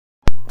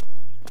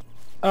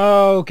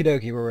Okie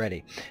dokie, we're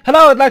ready.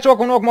 Hello, I'd like to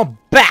welcome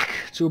back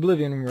to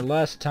Oblivion, where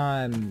last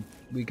time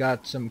we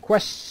got some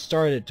quests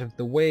started of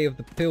the Way of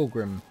the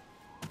Pilgrim.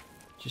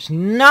 Just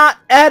not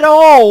at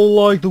all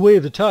like the Way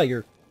of the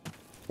Tiger,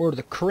 or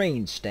the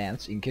Crane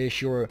stance, in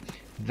case you're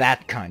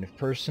that kind of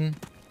person.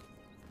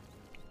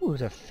 Ooh,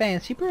 it's a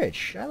fancy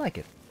bridge. I like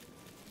it.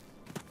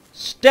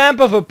 Stamp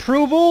of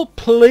approval,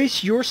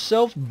 place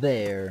yourself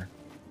there.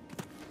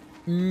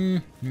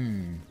 It's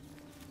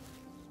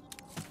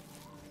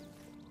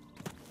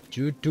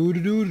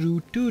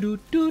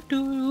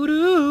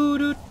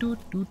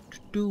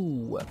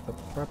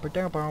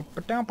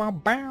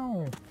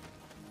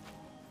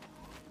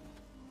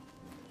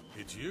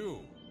you.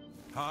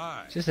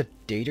 Hi. Is this a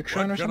data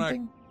shrine or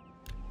something?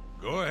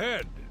 Go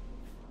ahead.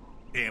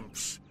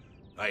 Imps.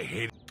 I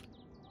hate it.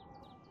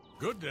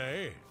 Good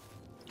day.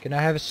 Can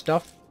I have his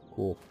stuff?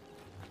 Cool.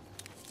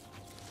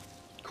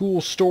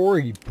 Cool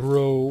story,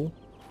 bro.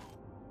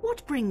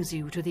 What brings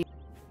you to the...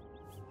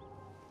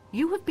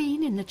 You have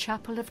been in the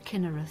chapel of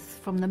Cuirass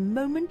from the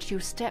moment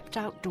you stepped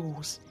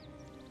outdoors.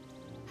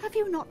 Have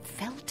you not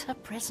felt her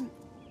presence?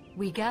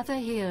 We gather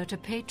here to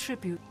pay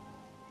tribute.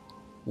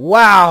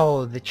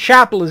 Wow, the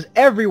chapel is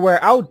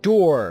everywhere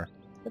outdoor.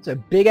 That's a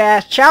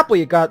big-ass chapel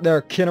you got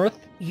there, Cuirass.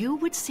 You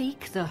would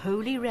seek the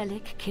holy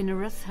relic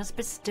Cuirass has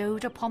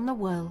bestowed upon the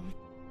world.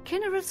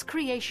 Cuirass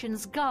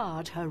creations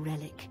guard her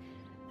relic,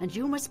 and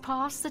you must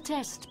pass the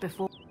test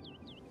before...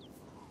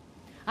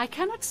 I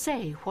cannot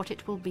say what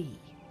it will be,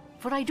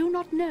 for I do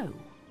not know.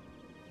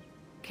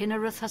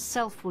 Cuirass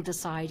herself will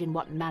decide in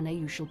what manner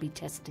you shall be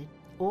tested.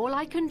 All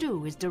I can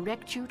do is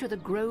direct you to the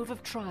Grove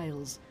of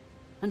Trials,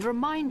 and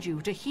remind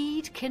you to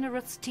heed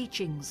Cuirass's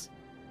teachings.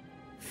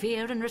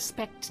 Fear and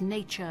respect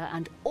nature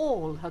and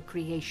all her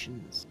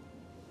creations.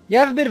 You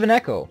have a bit of an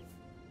echo.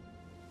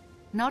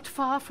 Not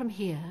far from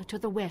here, to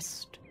the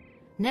west,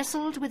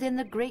 nestled within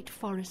the great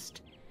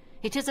forest,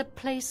 it is a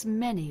place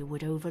many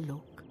would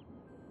overlook.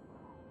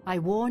 I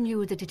warn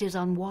you that it is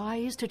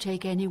unwise to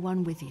take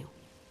anyone with you.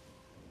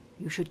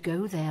 You should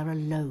go there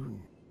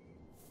alone.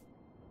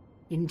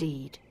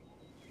 Indeed,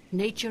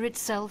 nature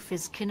itself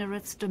is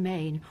Cuirass's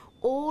domain.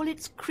 All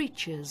its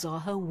creatures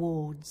are her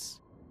wards.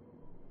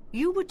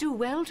 You would do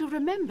well to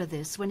remember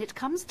this when it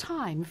comes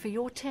time for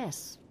your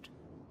test.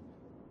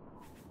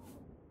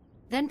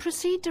 Then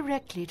proceed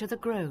directly to the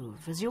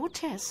grove, as your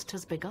test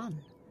has begun.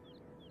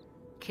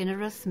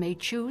 Cuirass may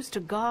choose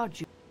to guard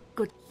you.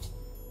 Good.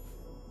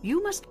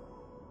 You must...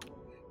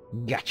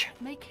 Gotcha.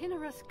 May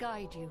Cuirass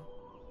guide you.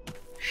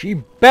 She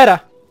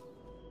better.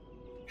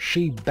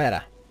 She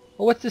better.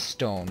 Oh, what's this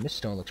stone? This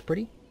stone looks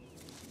pretty.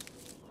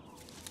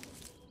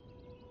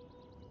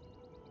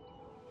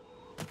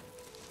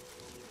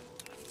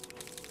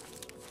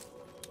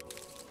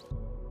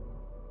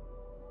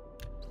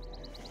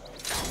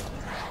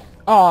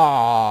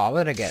 Aw,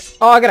 what did I get?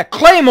 Oh, I got a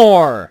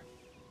claymore!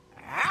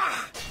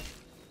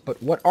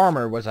 But what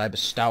armor was I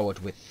bestowed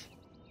with?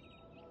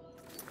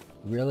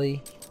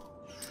 Really?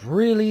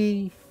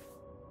 Really?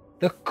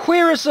 The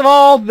queerest of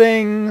all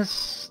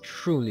things!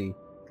 Truly.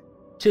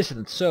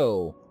 'Tisn't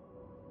so.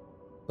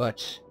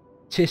 But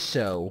 'tis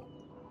so.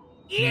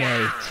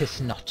 Nay,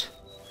 'tis not.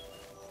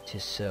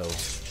 'Tis so.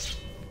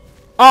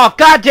 Oh,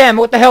 goddamn!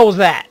 What the hell was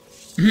that?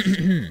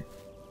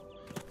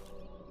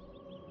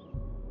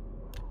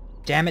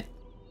 Damn it.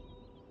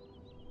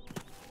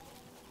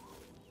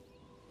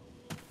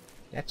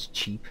 That's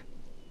cheap.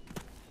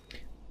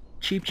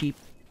 Cheap, cheap.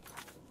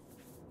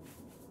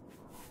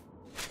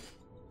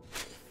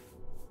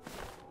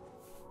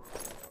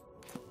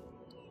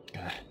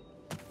 God.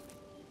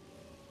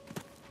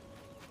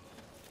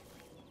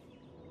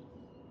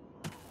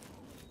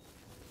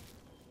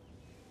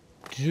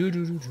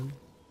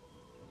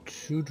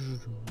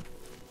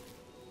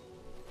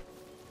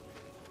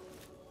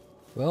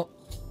 Well.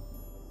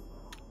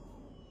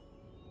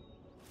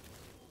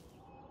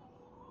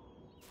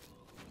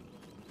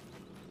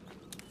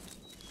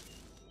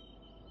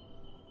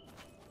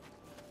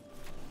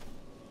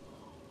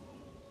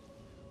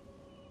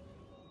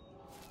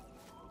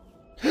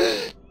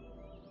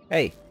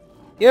 Hey,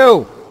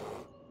 you!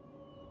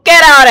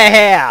 Get out of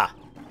here!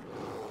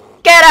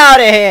 Get out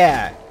of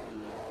here!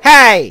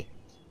 Hey!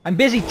 I'm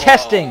busy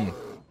testing!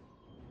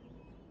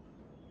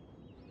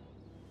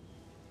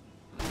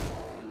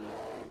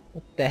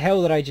 What the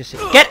hell did I just say?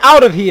 Get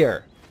out of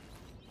here!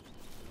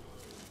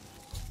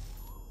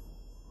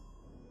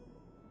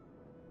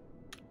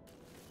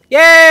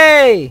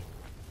 Yay!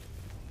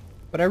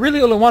 But I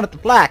really only wanted the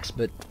flax,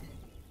 but...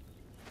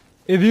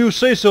 If you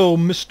say so,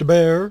 Mr.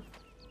 Bear.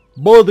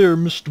 Boy there,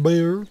 Mr.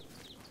 Bear.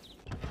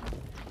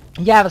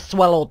 You have a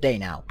swell old day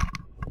now.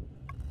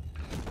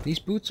 These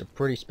boots are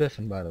pretty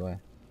spiffing, by the way.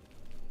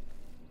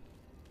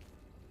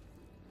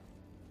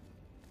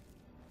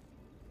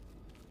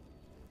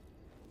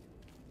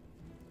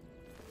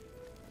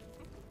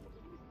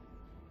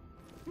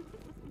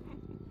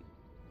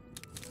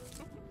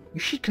 You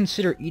should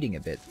consider eating a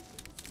bit.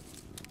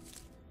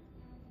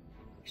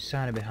 You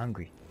sound a bit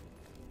hungry.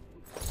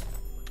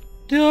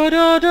 Da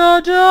da da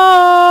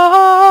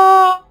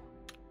da!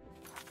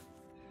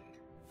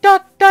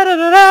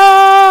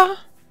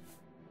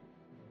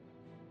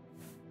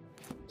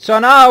 So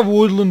now I have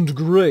Woodland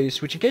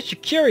Grace, which in case you're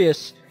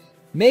curious,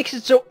 makes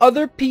it so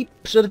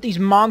so that these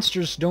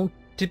monsters don't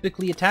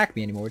typically attack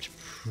me anymore. It's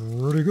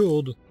pretty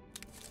good.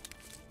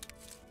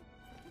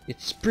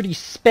 It's pretty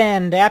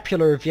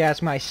spandapular if you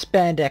ask my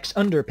spandex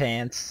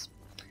underpants.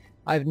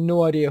 I have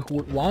no idea who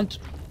would want,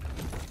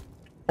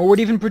 or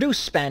would even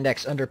produce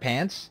spandex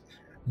underpants.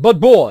 But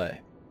boy,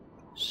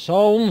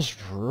 sounds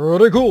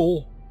pretty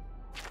cool.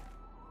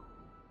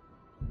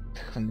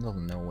 In the middle of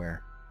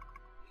nowhere.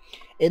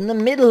 In the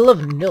middle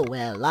of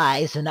nowhere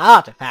lies an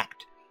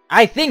artifact.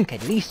 I think,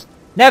 at least.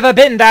 Never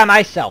been there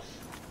myself.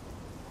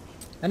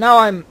 And now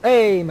I'm...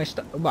 Hey, my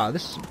stuff... Wow,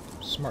 this is some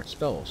smart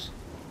spells.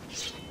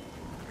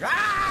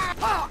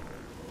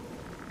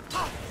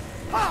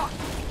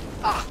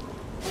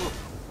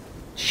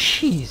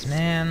 Jeez,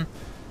 man.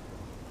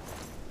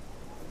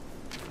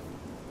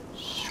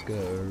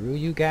 Screw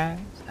you guys.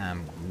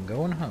 I'm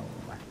going home.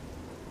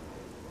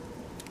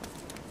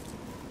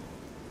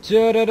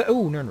 Da-da-da.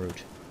 Ooh,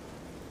 Nernroot.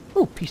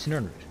 Ooh, piece of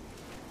Nernroot.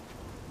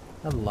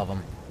 I love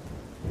them.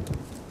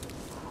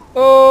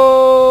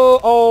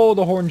 Oh,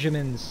 the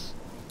Hornjimins.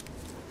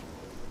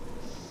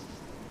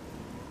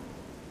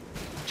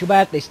 Too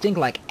bad they stink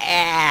like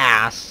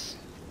ass.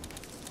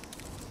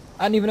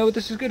 I don't even know what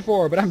this is good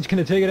for, but I'm just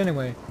gonna take it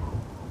anyway.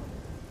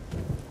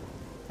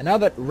 And now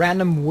that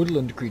random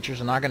woodland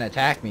creatures are not gonna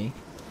attack me,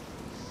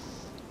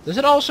 does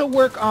it also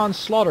work on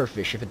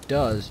slaughterfish? If it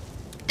does,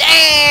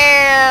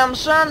 damn,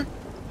 son,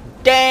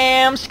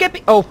 damn,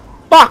 Skippy. Oh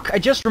fuck! I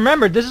just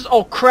remembered. This is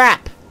all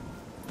crap.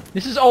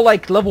 This is all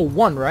like level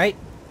 1, right?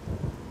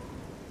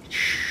 It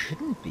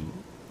shouldn't be.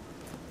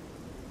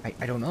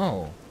 I don't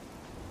know.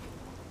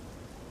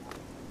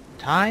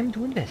 Time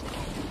to investigate.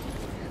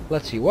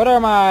 Let's see. What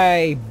are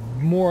my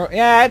more?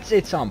 Yeah,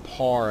 it's on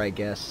par, I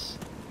guess.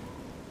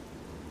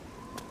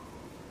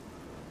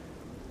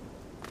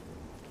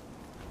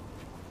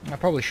 I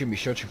probably shouldn't be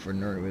searching for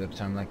Nerd at a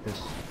time like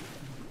this.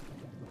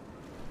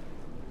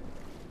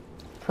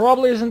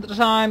 Probably isn't the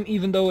time,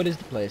 even though it is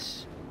the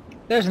place.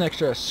 There's an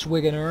extra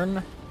swig and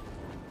urn.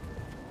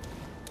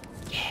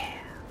 Yeah.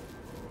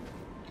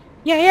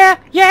 Yeah, yeah,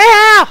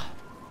 yeah!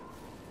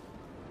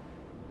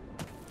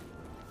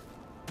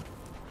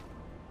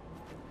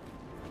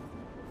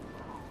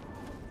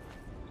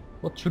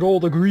 What's with all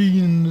the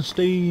green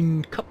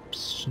stained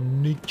cups,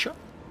 nature?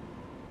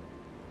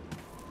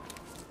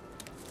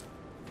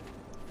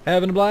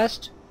 Having a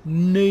blast?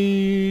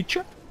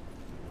 Nature?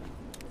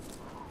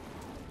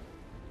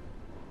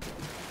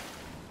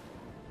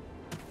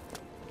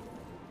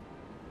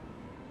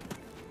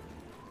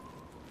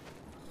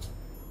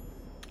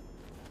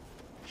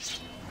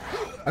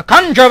 A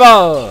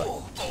conjurer!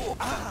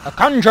 A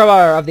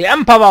conjurer of the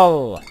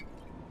Emperor!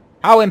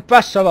 How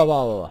impressive!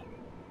 I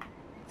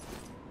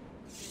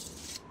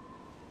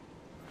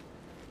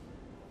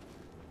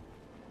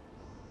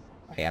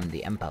am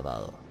the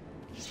Emperor,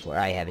 for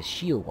I have a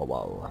shield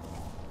wall.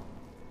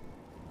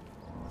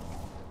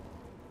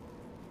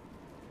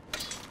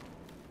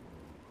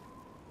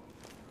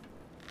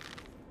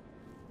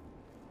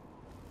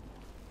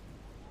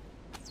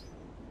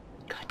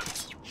 God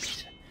damn you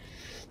piece of...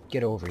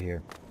 Get over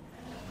here.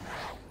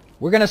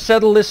 We're gonna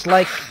settle this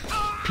like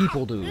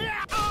people do.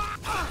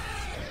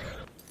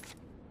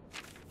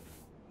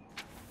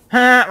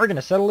 Huh, we're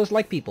gonna settle this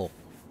like people.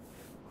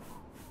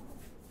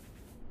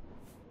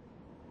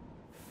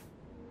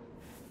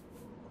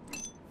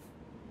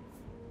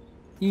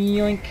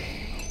 Yoink.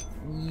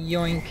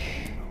 Yoink.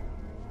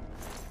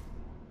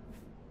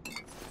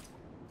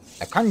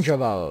 A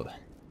conjurer.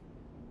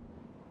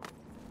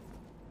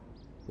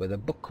 With a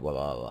book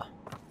wall.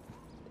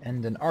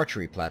 And an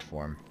archery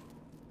platform.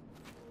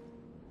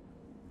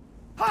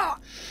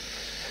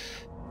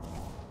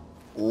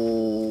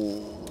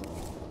 Ooh.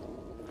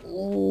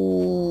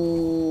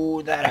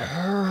 Ooh, that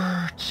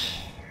hurt.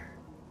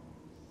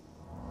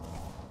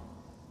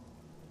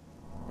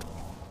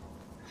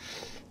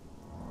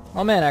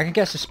 Oh man, I can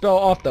cast a spell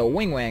off the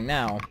wing wang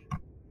now.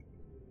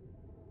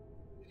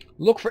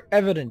 Look for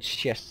evidence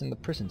chests in the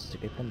prisons to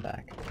get them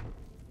back.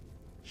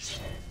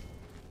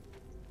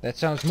 That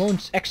sounds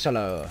most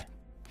excellent.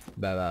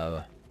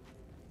 Bye-bye.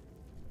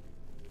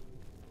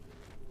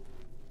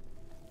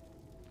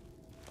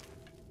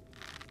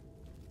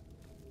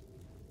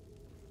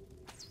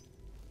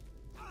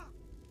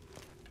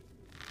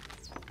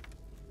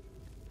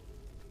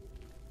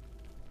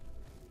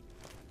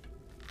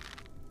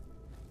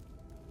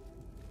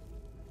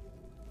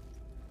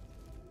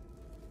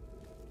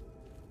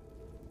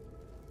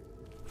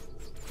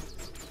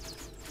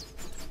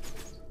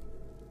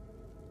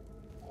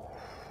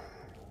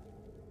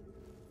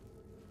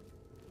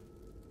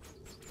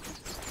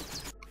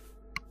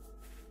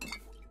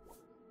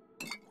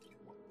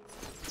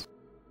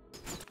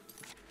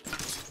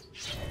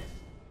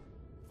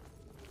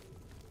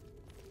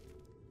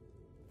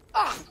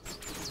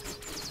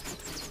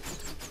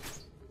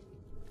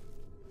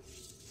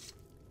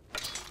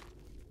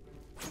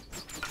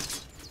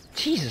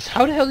 Jesus,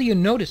 how the hell do you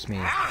notice me?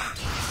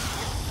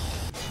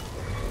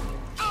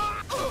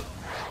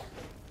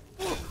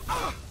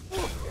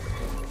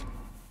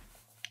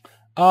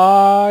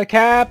 I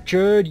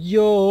captured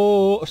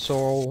your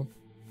soul.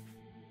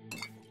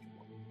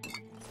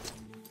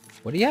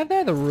 What do you have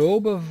there? The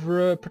robe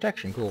of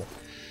protection. Cool.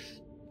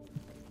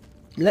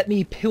 Let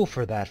me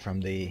pilfer that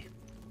from thee.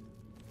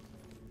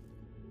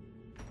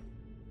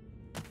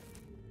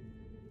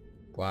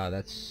 Wow,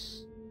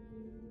 that's...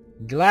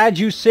 Glad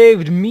you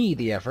saved me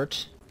the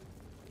effort.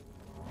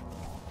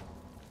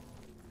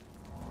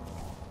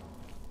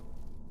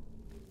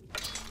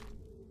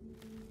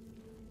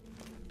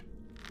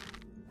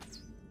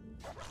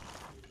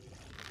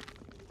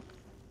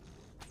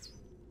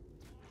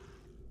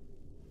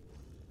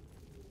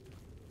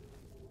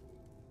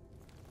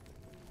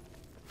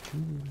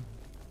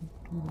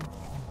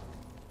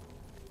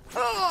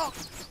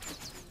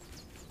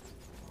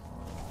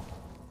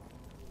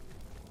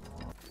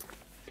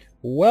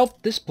 Well,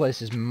 this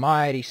place is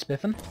mighty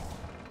spiffin'.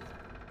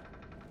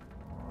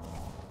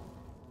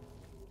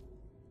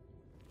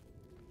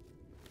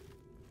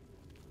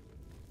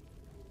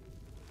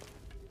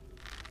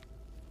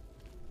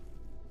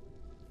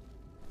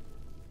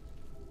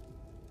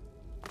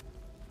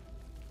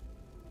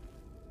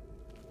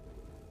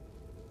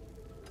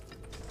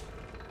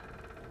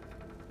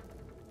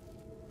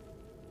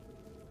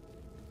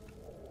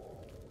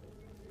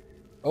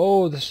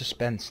 Oh, the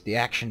suspense, the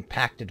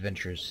action-packed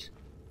adventures.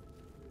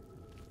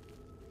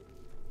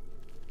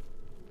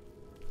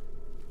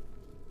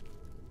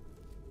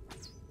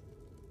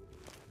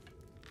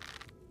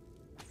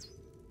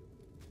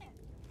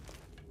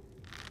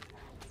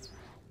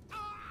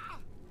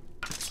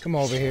 Come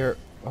over here.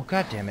 Oh,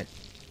 god damn it.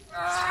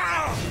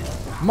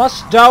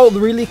 Must thou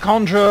really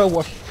conjure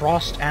a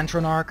frost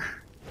antronarch?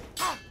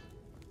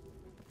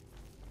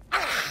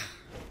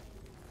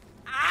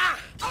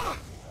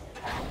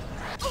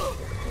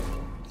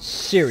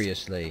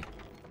 Seriously.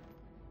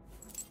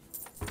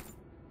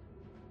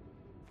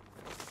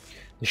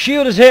 The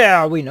shield is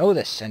here, we know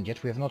this, and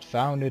yet we have not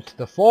found it.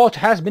 The fort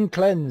has been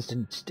cleansed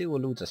and still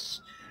eludes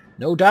us.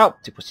 No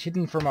doubt it was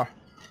hidden from our...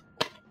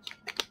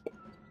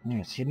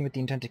 It's hidden with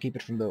the intent to keep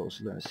it from those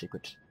who learn a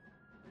secret.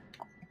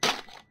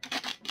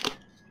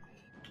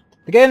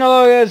 Again,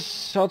 guys,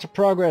 salts of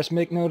progress.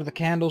 Make note of the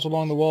candles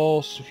along the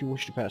walls if you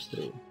wish to pass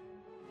through.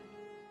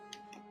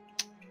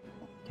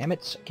 Damn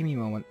it, give me a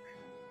moment.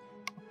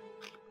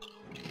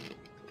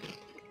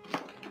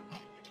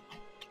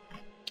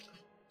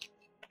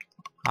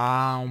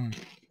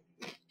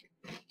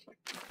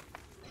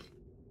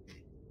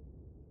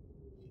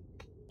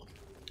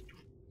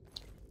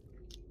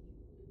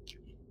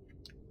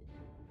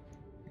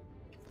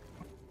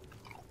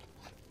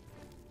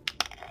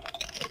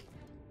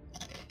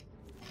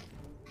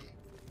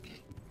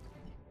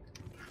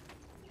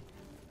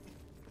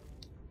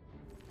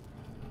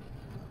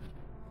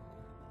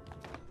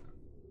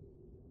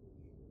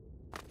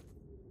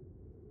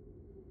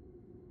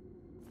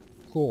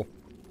 Cool.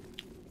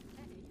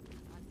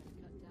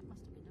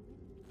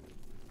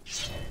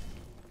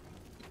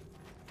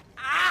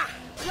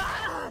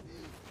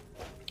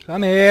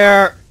 Come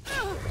here!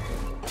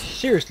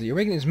 Seriously, you're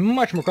making this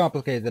much more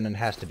complicated than it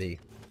has to be.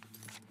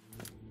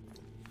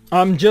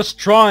 I'm just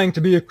trying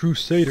to be a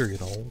crusader, you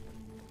know.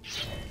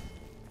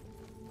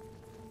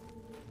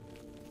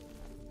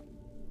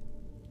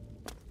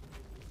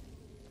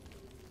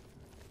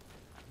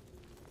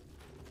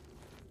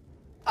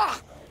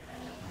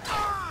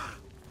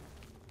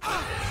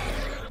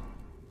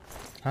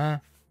 Huh?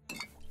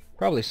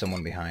 Probably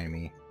someone behind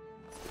me.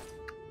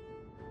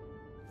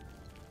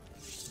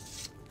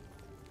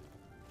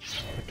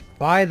 But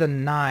by the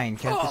 9,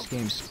 can't this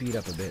game speed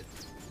up a bit?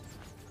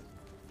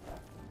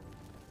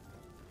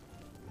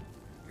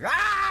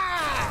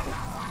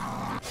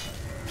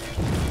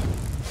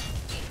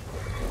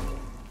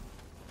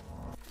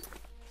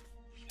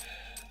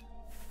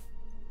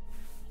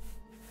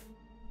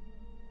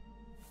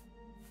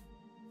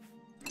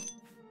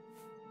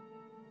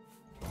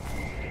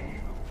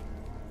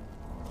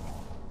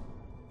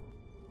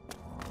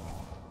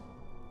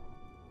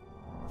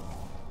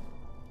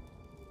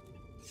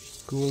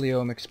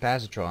 Coolio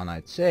Mixpazitron,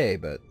 I'd say,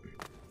 but...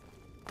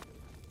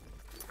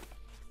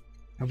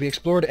 Have we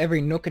explored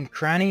every nook and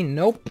cranny?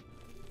 Nope.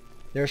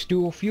 There's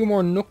still a few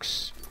more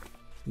nooks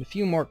and a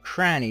few more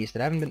crannies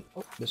that haven't been...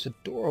 Oh, there's a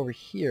door over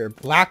here.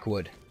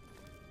 Blackwood.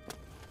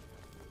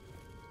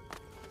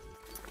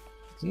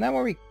 Isn't that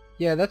where we...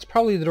 Yeah, that's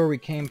probably the door we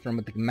came from,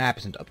 but the map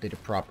isn't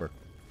updated proper.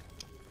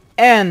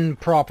 And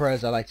proper,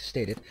 as I like to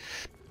state it.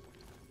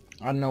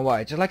 I don't know why.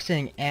 I just like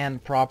saying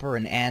and proper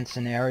and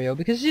scenario,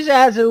 because it just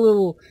adds a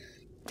little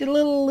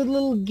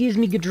gives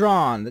me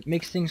gadron that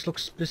makes things look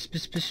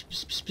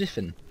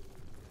spiffin.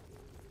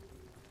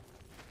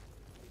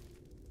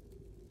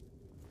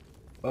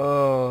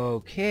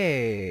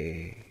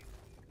 Okay.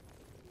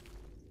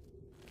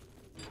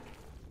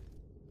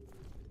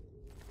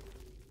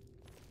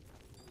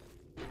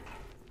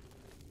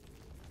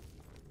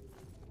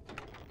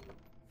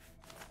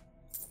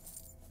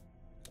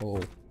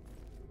 Oh.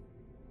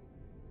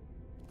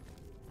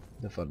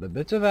 The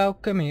bits of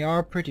alchemy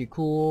are pretty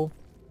cool.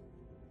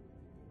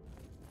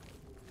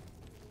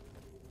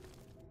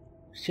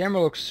 This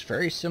camera looks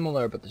very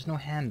similar, but there's no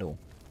handle.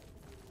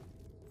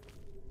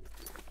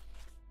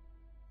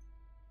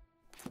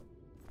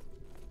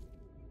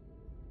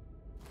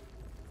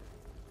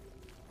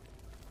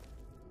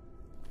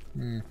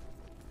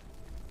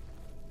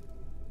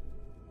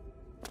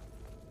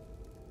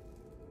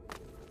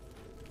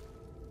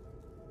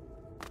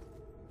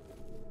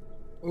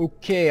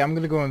 Okay, I'm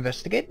gonna go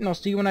investigate, and I'll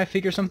see you when I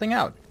figure something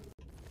out.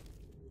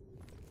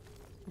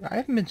 I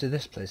haven't been to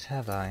this place,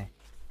 have I?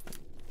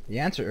 The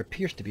answer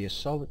appears to be a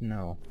solid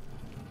no.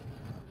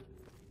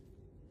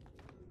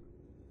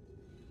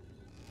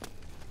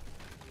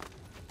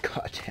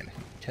 God damn it,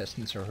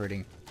 intestines are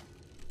hurting.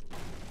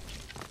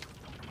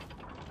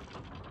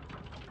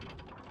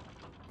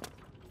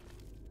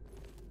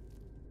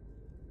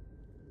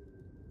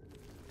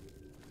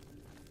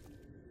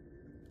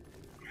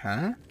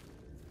 Huh?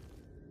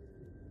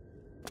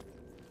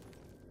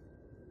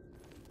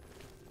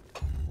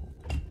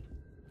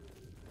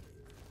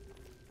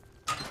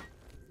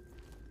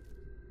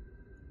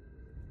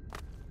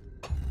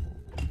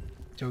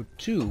 So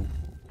 2?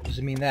 Does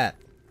it mean that?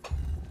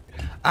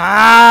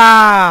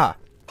 Ah!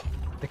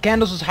 The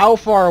candles is how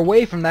far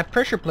away from that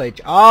pressure plate?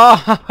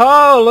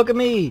 Oh, look at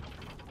me!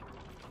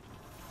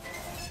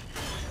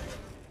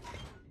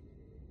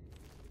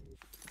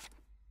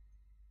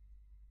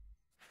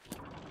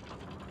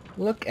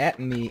 Look at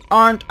me.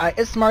 Aren't I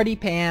a smarty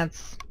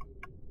pants?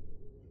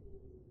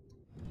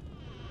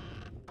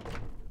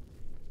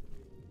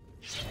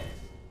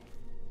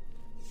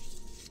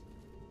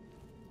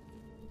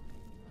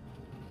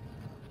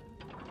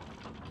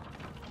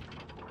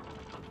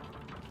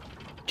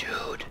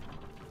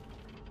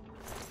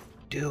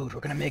 Dude, we're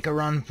gonna make a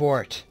run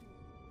for it.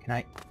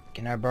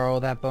 Can I borrow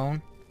that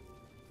bone?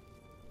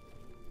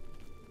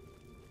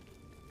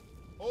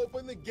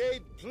 Open the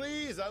gate,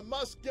 please. I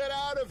must get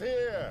out of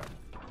here.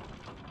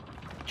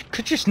 You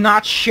could just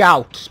not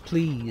shout,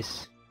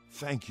 please.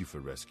 Thank you for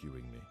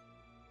rescuing me.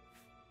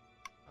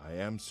 I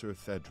am Sir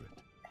Thedred.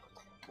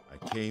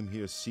 I came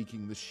here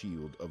seeking the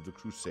shield of the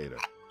Crusader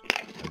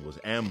and was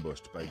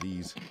ambushed by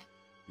these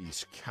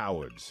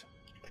cowards.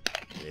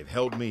 They've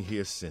held me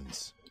here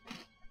since.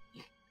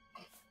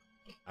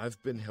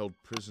 I've been held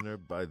prisoner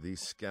by these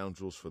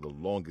scoundrels for the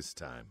longest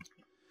time.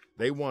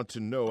 They want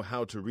to know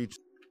how to reach...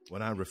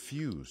 When I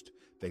refused,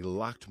 they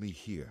locked me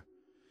here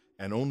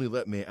and only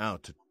let me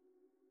out to...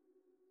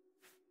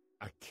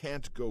 I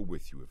can't go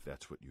with you if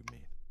that's what you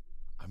mean.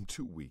 I'm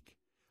too weak.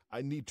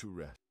 I need to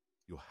rest.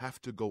 You'll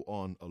have to go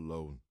on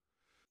alone.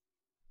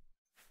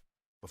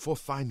 Before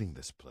finding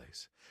this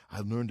place,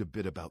 I learned a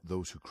bit about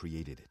those who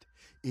created it.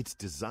 It's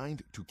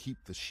designed to keep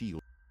the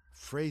shield.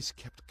 Phrase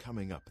kept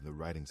coming up in the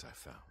writings I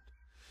found.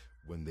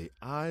 When the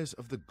eyes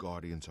of the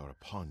Guardians are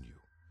upon you,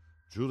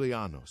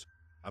 Julianos,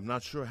 I'm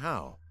not sure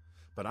how,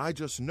 but I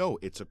just know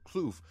it's a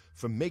clue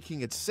for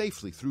making it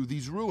safely through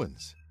these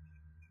ruins.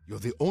 You're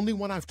the only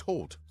one I've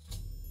told.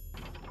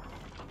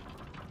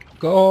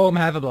 Go home,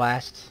 have a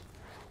blast.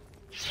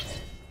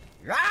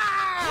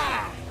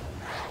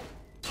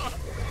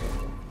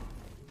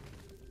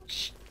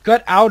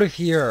 Get out of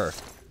here!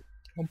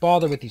 Don't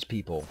bother with these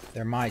people.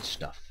 They're my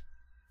stuff.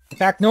 In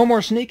fact, no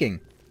more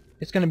sneaking.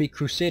 It's gonna be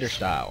Crusader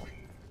style.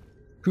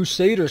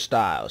 Crusader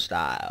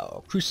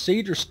style.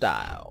 Crusader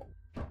style.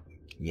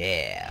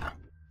 Yeah.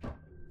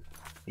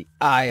 The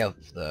Eye of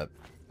the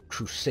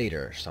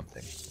Crusader or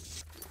something.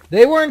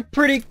 They weren't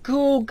pretty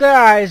cool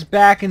guys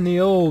back in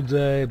the old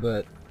day,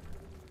 but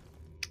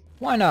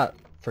why not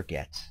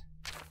forget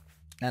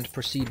and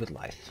proceed with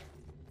life?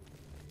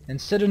 And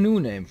set a new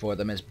name for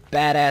them as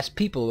badass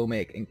people who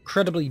make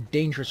incredibly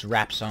dangerous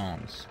rap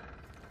songs.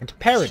 And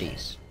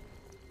parodies.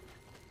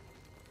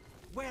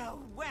 Well,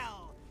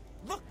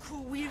 look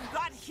who we've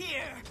got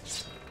here!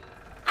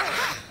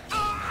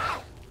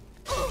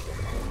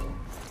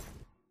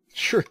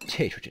 Sure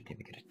Tater didn't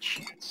even get a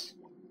chance.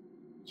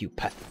 You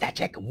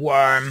pathetic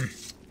worm!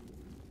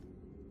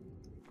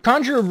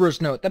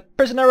 Conjurer's note. The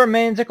prisoner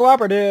remains a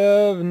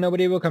cooperative.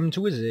 Nobody will come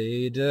to his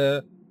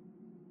aid.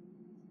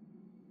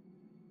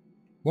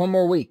 One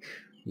more week.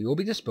 We will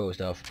be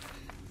disposed of.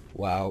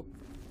 Wow.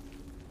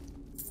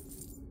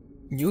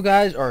 You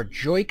guys are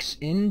joiks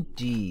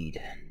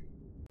indeed.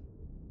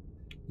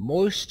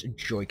 Most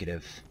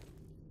joicative.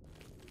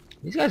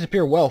 These guys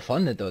appear well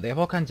funded though. They have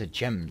all kinds of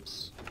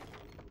gems.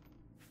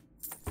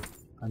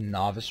 A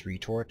novice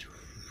retort?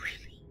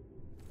 Really?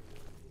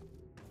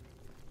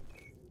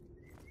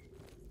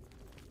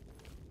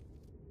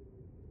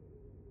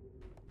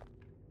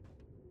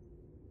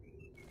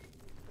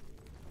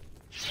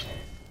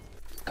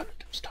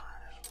 Gundam style.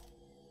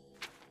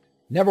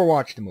 Never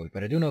watched the movie,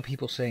 but I do know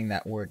people saying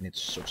that word and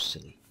it's so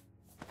silly.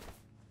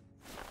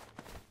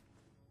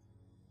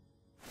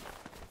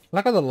 I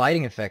like how the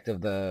lighting effect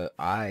of the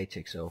eye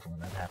takes over when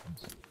that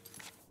happens.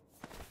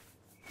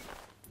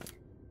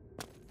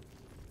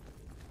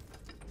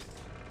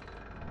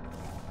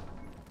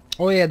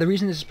 Oh yeah, the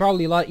reason this is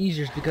probably a lot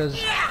easier is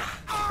because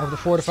of the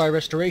Fortify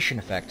Restoration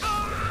effect.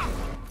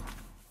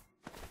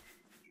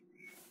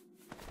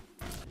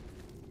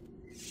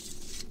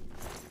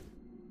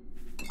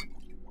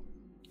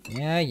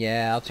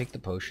 Yeah, I'll take the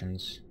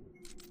potions.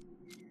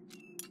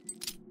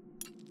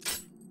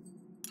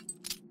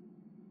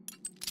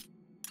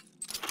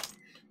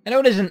 I know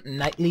it isn't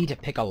knightly to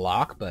pick a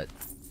lock, but...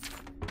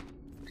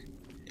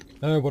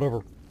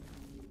 whatever.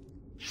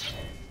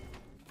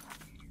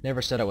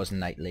 Never said I was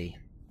knightly.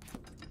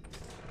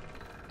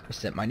 I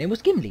said my name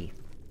was Gimli.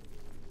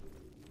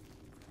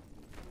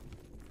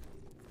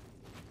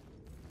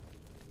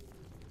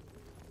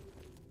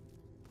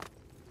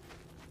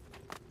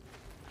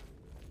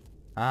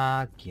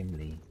 Ah,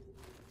 Gimli.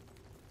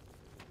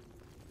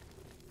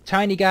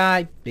 Tiny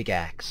guy, big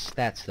axe.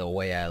 That's the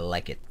way I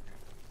like it.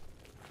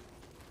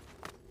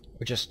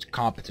 Or just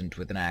competent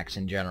with an axe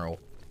in general.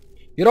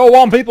 You don't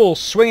want people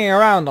swinging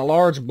around a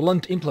large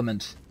blunt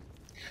implement.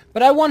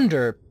 But I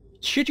wonder,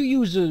 should you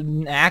use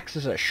an axe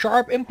as a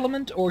sharp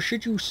implement, or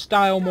should you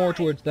style more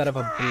towards that of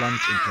a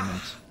blunt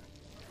implement?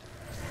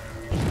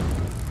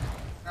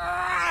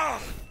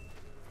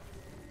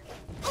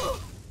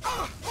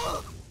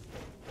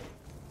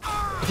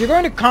 If you're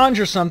going to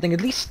conjure something, at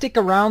least stick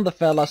around the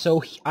fella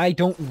so I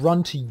don't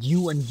run to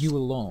you and you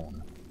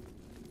alone.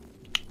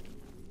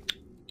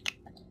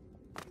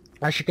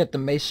 I should get the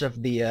Mace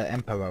of the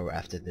Emperor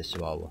after this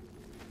all.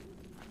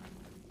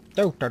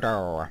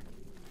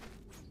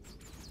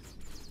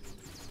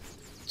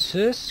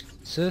 Tusk,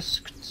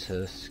 tusk,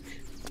 tusk.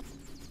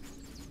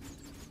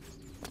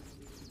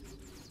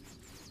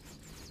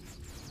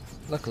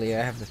 Luckily,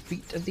 I have the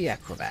feet of the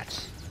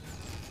acrobat.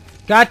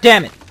 God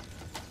damn it!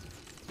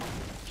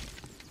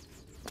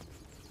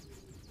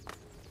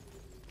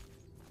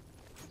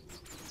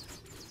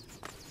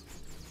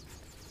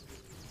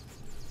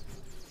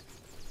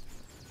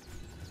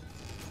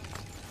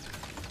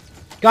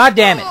 God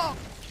damn it!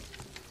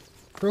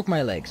 Broke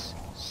my legs.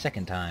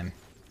 Second time.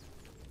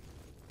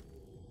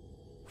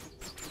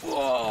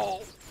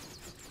 Whoa!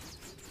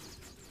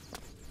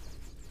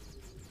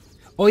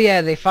 Oh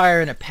yeah, they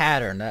fire in a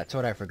pattern. That's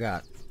what I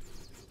forgot.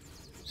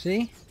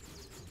 See?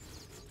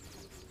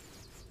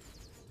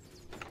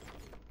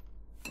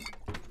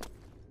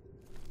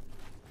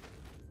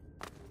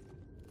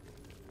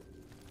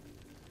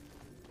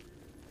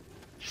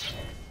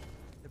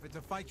 If it's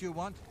a fight you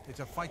want,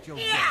 it's a fight you'll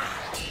get.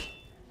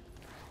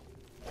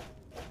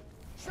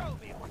 Show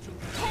me what you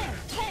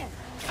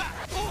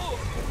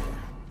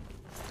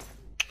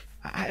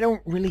I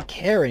don't really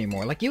care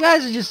anymore. Like, you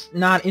guys are just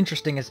not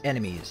interesting as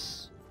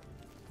enemies.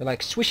 They're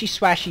like swishy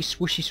swashy,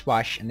 swooshy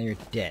swash, and they're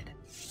dead.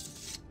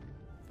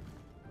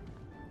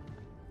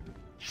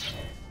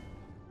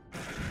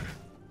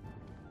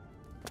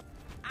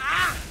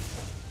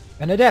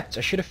 An adept,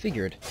 I should have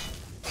figured.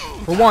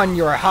 For one,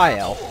 you're a high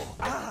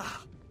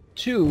elf.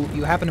 Two,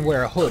 you happen to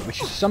wear a hood,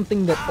 which is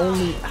something that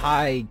only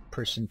high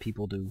person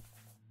people do.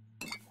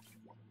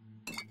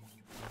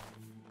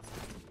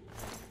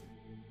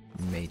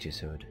 Mage's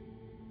hood.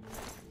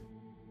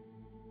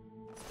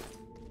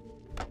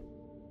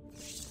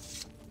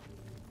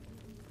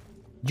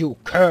 You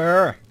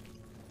cur!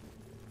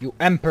 You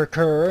emperor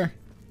cur!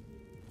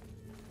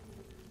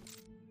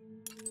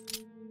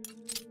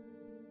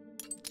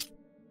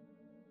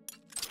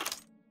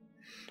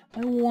 I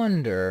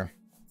wonder...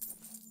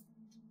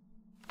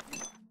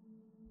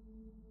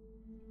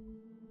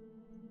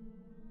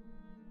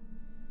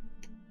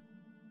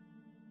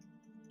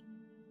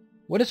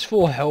 what does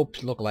full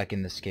health look like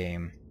in this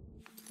game?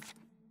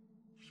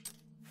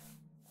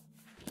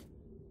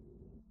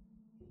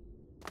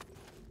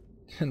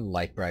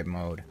 Light bright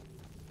mode.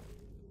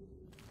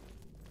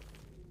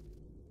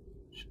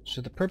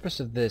 So the purpose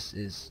of this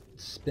is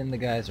spin the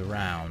guys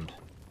around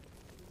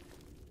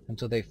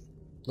until they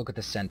look at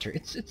the center.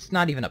 It's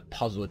not even a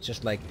puzzle. It's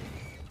just like,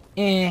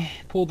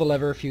 pull the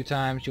lever a few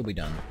times, you'll be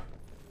done.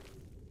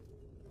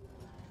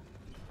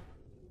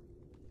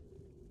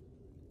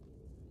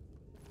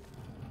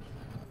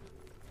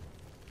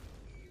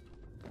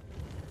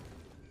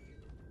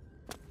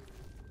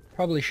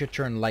 Probably should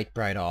turn light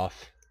bright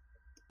off.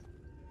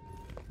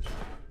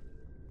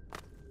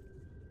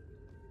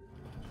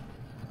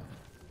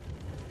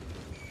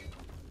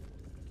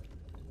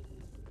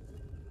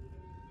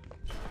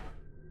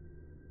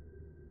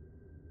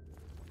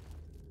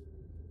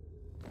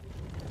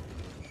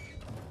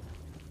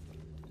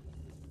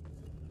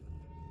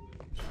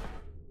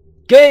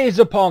 Gaze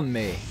upon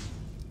me!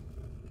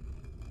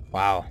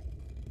 Wow.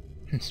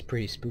 It's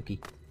pretty spooky.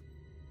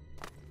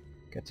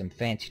 Got some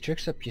fancy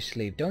tricks up your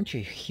sleeve, don't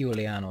you,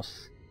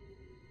 Julianos?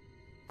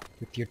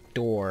 With your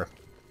door.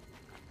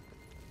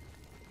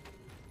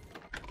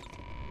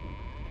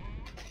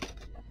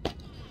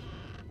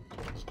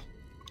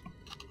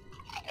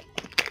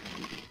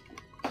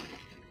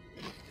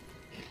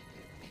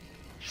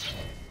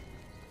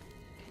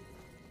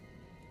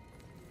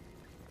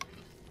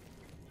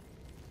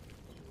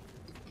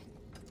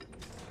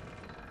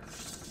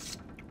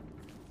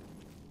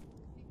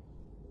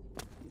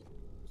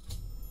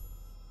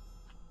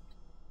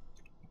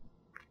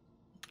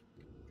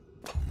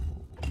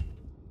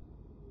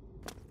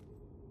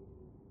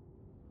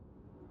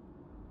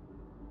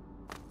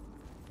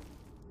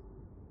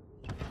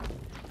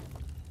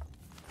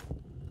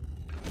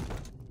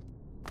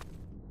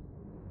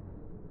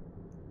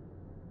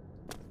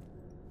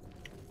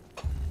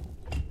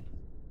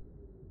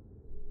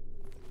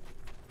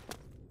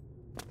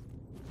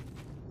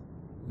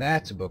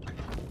 That's a book.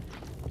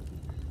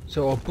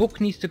 So a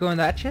book needs to go in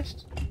that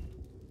chest?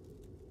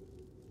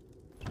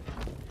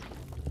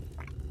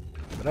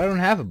 But I don't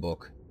have a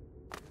book.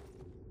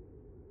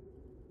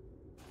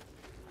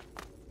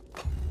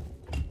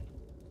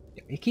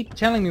 You keep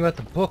telling me about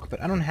the book,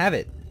 but I don't have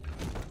it.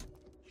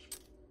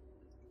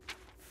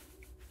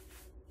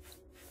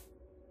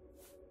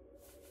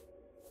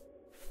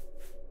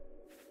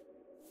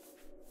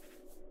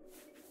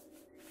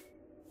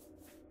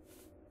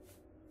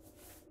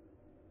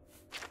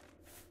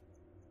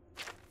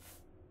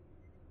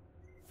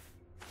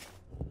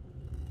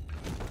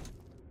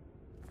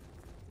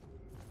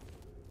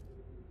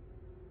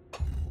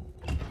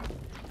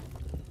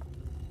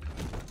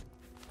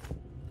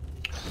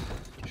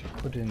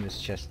 Put it in this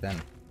chest then.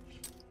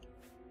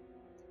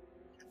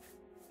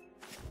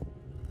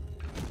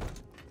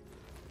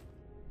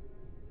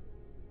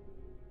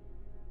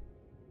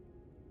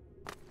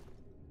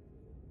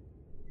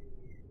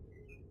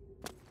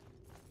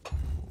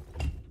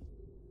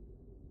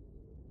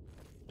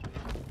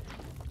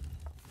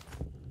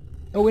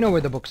 Oh, we know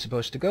where the book's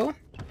supposed to go.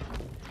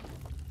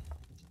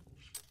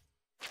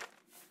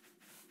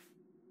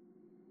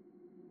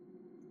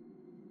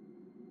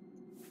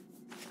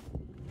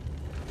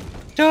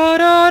 Da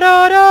da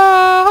da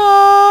da!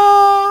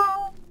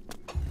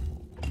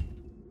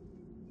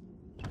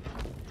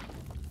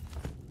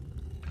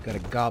 Got a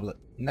goblet.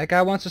 And that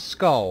guy wants a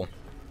skull.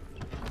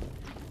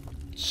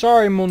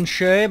 Sorry,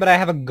 Monsieur, but I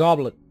have a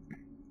goblet.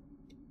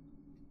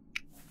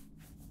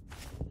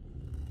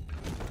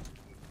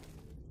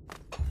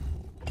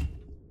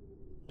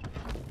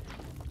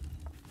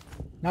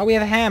 Now we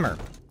have a hammer.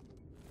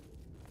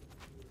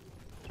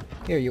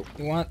 Here, you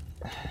want...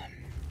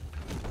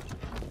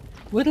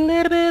 With a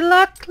little bit of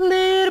luck,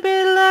 little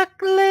bit of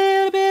luck,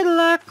 little bit of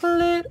luck,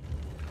 little...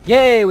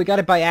 Yay, we got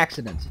it by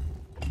accident.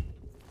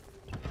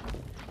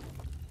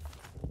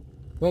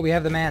 Well, we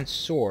have the man's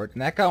sword.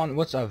 And that guy on...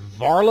 What's a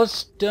Varla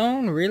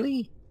stone?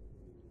 Really?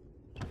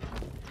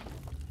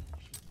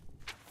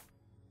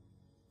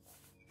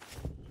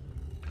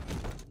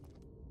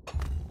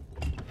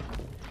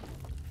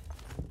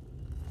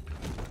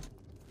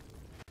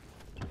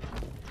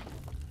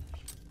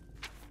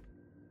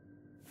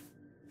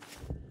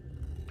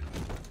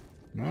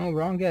 No,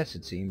 wrong guess,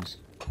 it seems.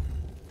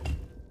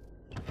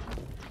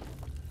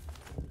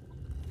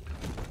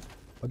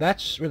 Well,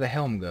 that's where the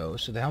helm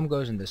goes. So the helm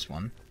goes in this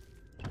one.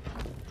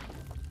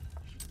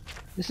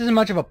 This isn't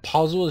much of a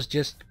puzzle, it's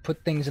just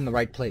put things in the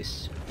right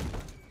place.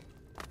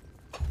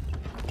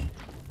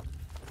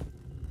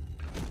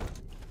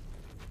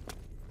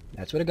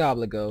 That's where the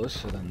goblet goes,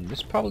 so then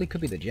this probably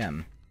could be the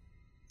gem.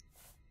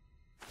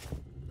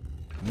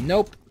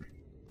 Nope.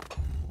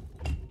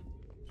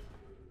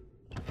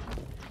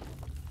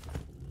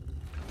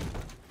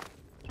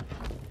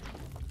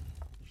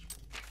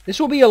 This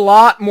will be a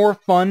lot more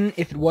fun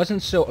if it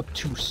wasn't so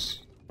obtuse.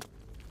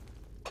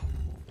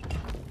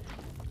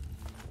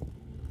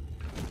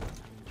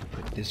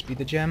 Could this be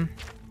the gem?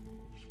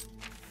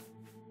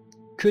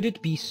 Could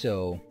it be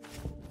so?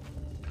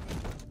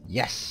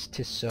 Yes,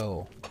 'tis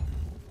so.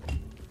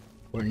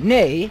 Or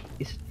nay,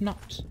 is it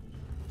not?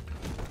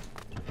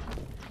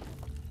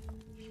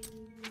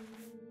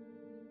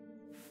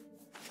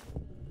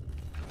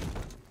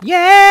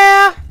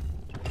 Yeah!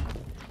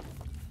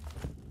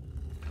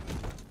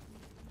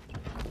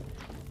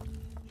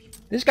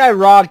 This guy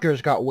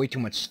Rodger's got way too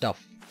much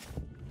stuff.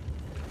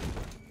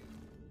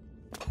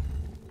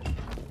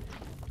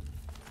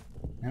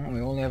 Now we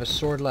only have a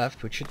sword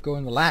left, which should go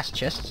in the last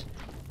chest.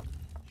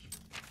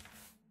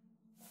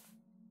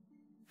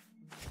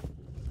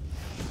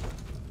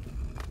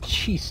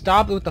 Gee,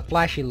 stop with the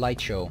flashy light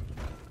show.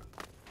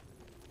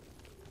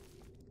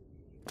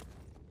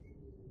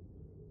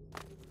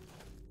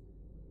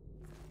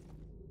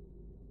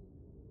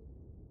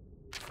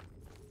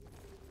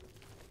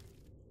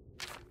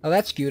 Oh,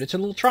 that's cute. It's a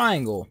little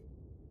triangle.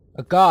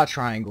 A god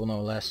triangle,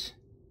 no less.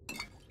 If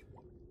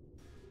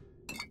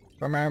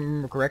I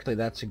remember correctly,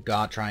 that's a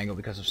god triangle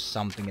because of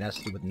something. It has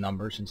to do with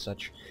numbers and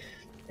such.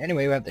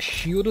 Anyway, we have the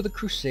Shield of the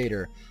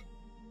Crusader.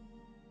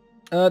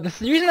 The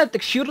reason that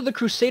the Shield of the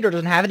Crusader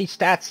doesn't have any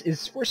stats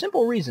is for a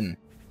simple reason.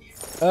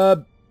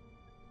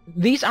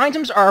 These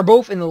items are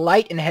both in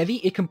light and heavy.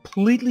 It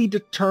completely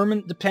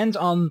depends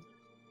on...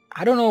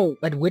 I don't know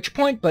at which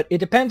point, but it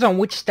depends on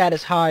which stat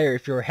is higher,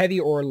 if your heavy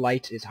or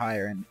light is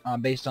higher,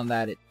 and based on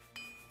that, it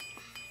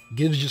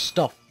gives you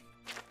stuff.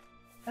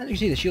 As you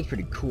see, the shield's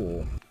pretty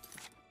cool.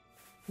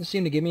 Doesn't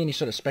seem to give me any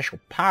sort of special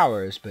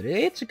powers, but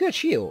it's a good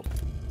shield.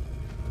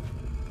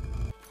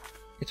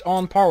 It's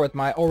on par with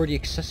my already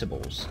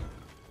accessibles.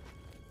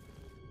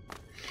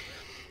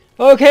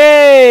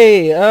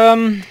 Okay,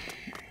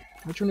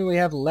 which one do we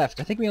have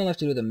left? I think we only have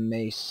to do the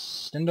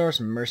mace.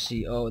 Stendar's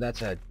Mercy. Oh,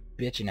 that's a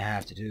bitch and a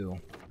half to do.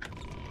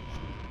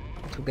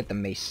 Let's go get the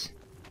mace.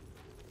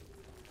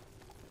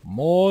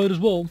 Might as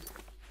well.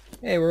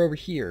 Hey, we're over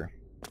here.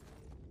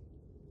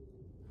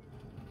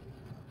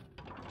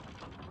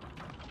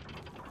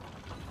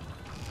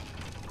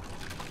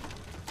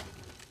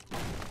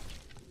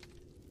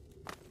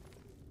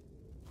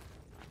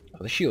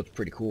 Oh, the shield's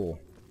pretty cool.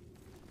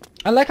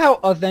 I like how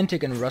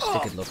authentic and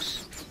rustic it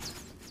looks.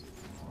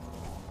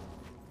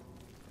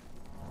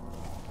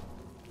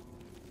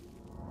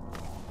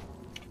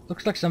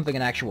 Looks like something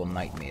an actual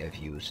knight may have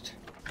used.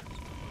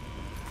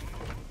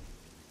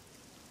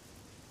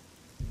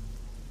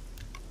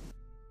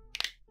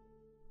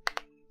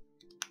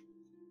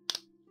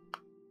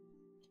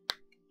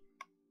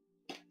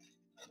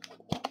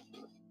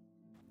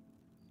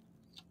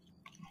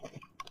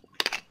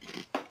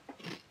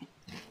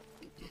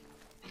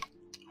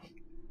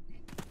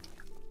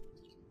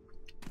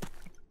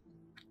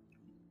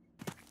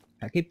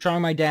 I keep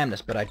trying my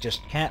damnedest, but I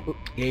just can't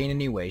gain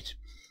any weight.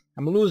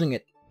 I'm losing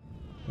it,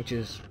 which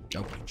is...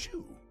 oh.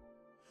 You.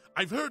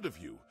 I've heard of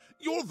you.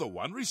 You're the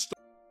one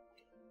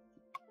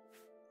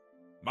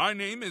My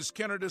name is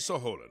Kennardus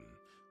O'Holan.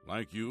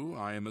 Like you,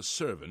 I am a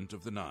servant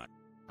of the Nine.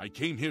 I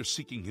came here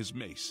seeking his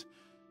mace.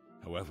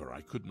 However,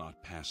 I could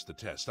not pass the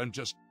test.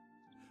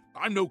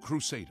 I'm no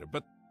crusader,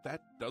 but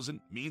that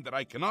doesn't mean that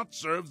I cannot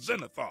serve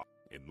Zenithar.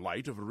 In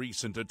light of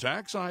recent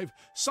attacks, I've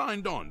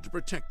signed on to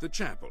protect the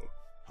chapel.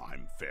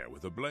 I'm fair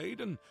with a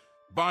blade, and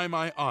by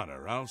my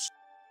honor,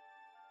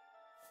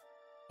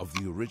 Of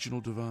the original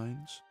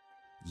divines,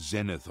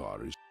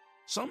 Zenithar is...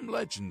 Some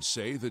legends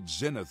say that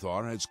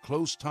Zenithar has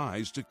close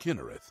ties to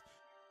Kinnereth.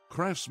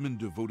 Craftsmen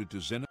devoted to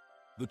Zenithar,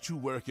 the two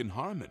work in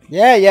harmony.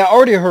 Yeah,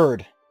 already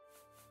heard.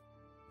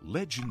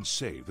 Legends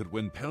say that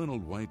when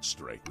Pelennor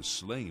Whitestrike was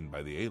slain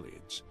by the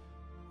aliens,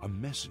 a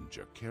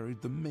messenger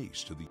carried the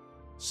mace to the...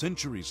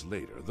 Centuries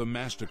later, the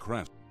master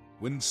craftsman,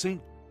 when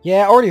Saint...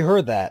 Yeah, I already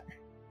heard that.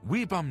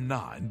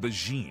 Weibamna and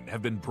Bajin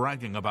have been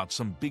bragging about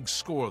some big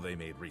score they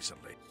made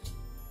recently.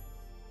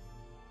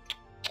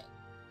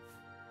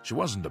 She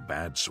wasn't a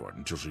bad sort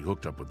until she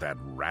hooked up with that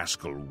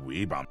rascal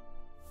Weibam.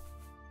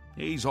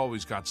 He's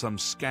always got some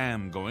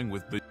scam going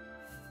with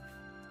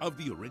Of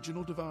the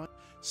original divine,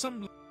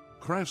 some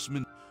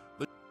craftsmen...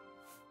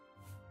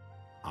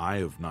 I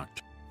have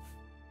not...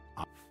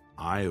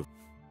 I have...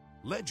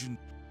 Legend...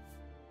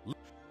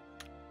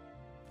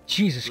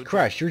 Jesus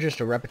Christ, you're just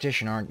a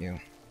repetition, aren't you?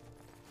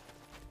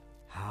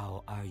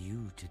 How are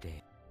you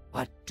today?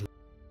 What do...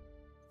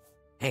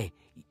 Hey,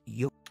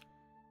 you...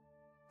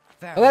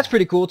 Oh, that's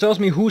pretty cool. It tells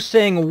me who's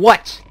saying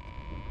what.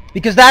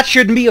 Because that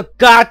shouldn't be a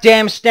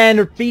goddamn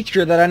standard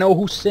feature that I know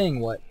who's saying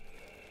what.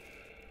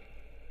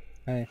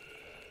 Hey.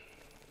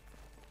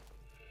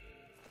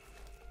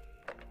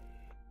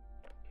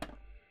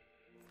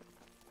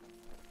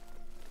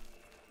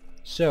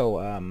 So,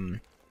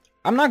 I'm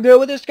not good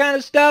with this kind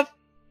of stuff.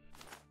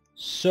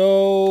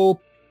 So...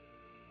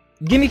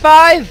 Gimme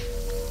 5!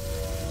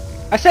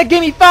 I said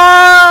gimme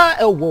 5!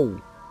 Oh,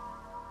 whoa.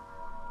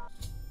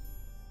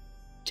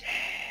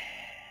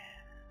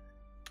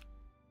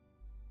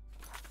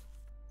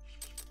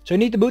 So you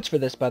need the boots for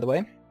this, by the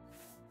way.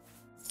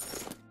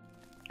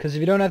 Because if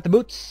you don't have the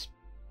boots,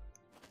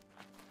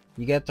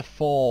 you get to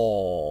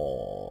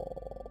fall.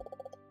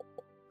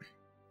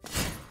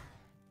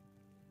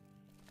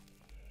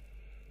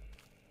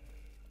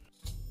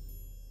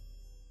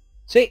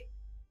 See?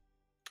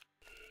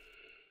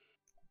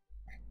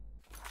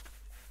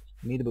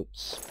 You need the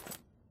boots.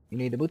 You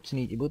need the boots, you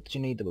need the boots,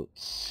 you need the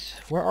boots.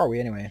 Where are we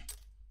anyway?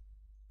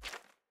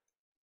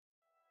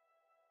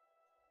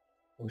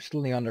 We're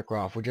still in the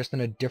Undercroft. We're just in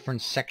a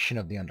different section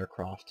of the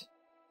Undercroft.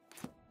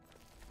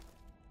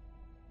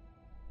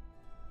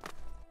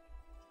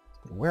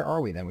 Where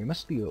are we then? We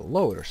must be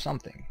below it or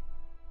something.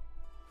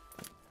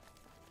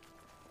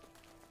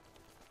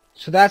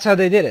 So that's how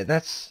they did it.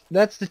 That's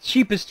the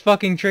cheapest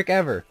fucking trick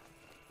ever.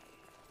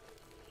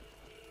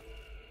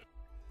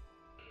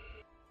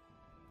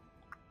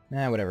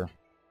 Nah, whatever.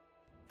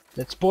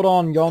 Let's put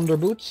on yonder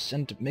boots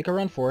and make a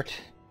run for it.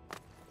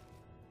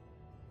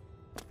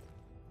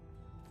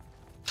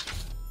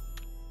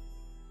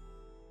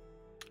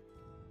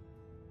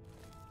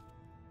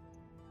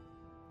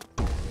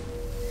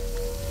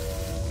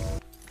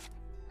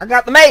 I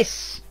got the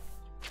mace!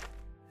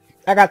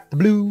 I got the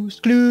blues,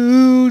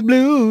 clues,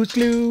 blues,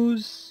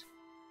 clues.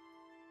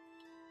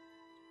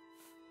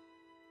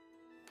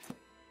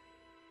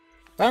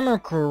 If I remember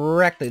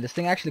correctly, this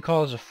thing actually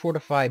calls a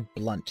fortified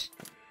blunt.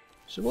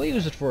 So we'll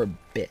use it for a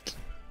bit.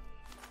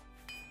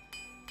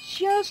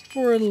 Just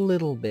for a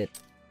little bit.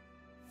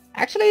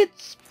 Actually,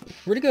 it's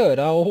pretty good.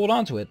 I'll hold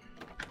on to it.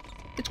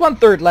 It's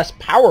 1/3 less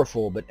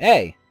powerful, but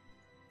hey.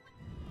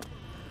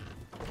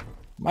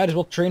 Might as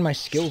well train my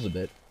skills a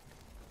bit.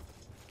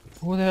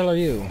 Who the hell are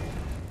you?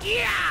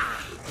 Yeah!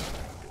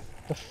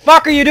 The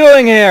fuck are you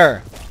doing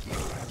here?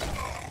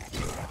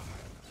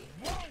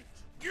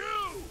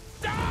 You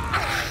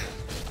die!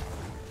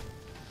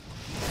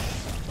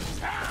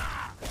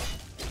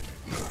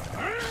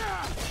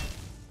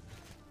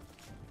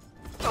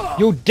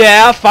 You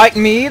dare fight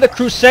me, the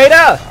Crusader?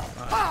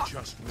 I'm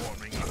just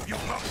warming up, you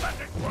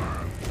pathetic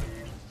worm.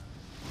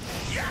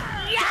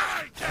 Yeah!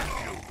 Yeah!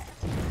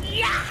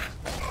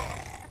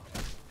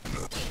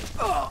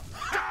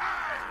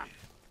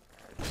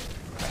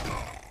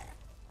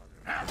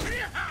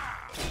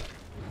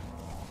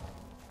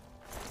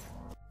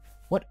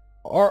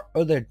 Or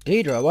they're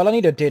Daedra. Well, I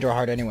need a Daedra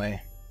heart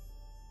anyway.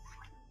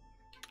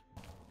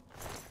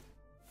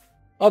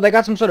 Oh, they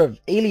got some sort of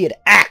alien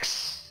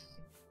axe.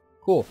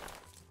 Cool.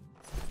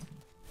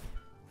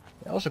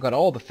 They also got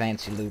all the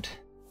fancy loot.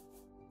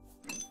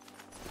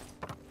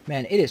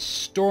 Man, it is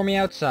stormy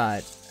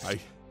outside.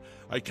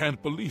 I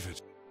can't believe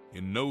it.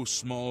 In no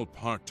small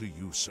part to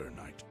you, Sir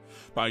Knight.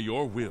 By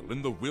your will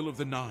and the will of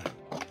the Nine,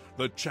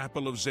 the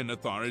Chapel of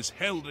Zenithar is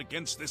held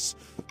against this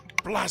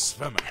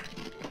blasphemer.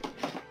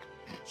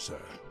 Sir,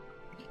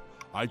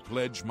 I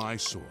pledge my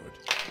sword.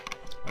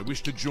 I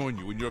wish to join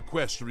you in your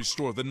quest to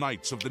restore the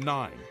Knights of the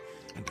Nine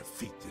and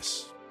defeat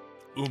this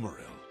Umaril.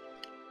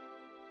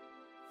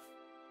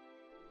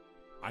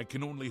 I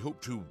can only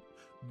hope to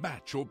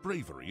match your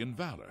bravery and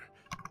valor.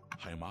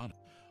 I am honored.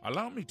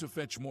 Allow me to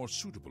fetch more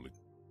suitable...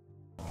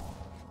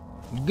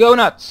 Go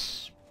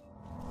nuts!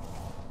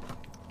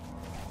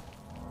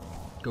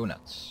 Go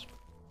nuts.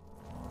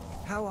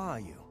 How are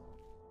you?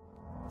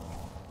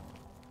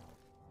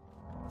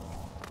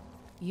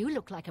 You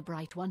look like a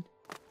bright one.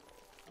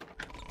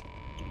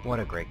 What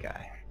a great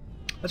guy.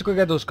 Let's go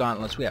get those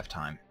gauntlets. We have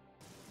time.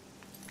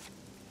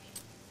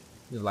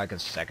 We have like a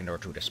second or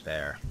two to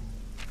spare.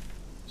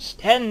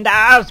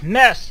 Stendar's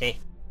Mercy!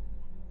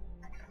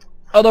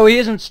 Although he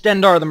isn't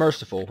Stendar the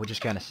Merciful, which is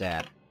kind of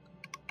sad.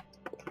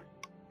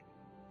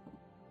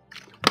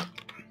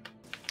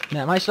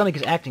 Man, my stomach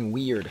is acting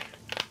weird.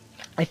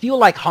 I feel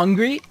like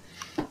hungry,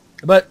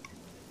 but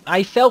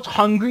I felt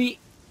hungry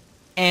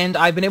and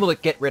I've been able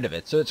to get rid of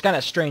it. So it's kind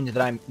of strange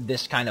that I'm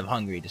this kind of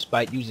hungry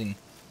despite using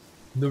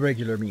the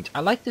regular meat.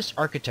 I like this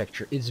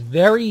architecture. It's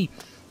very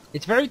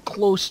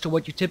close to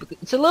what you typically...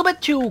 It's a little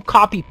bit too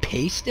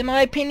copy-paste in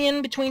my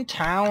opinion between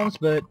towns,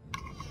 but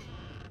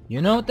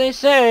you know what they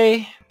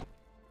say.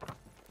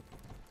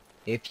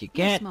 If you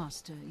can't... Yes,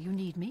 Master, you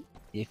need me?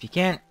 If you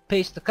can't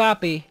paste the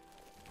copy...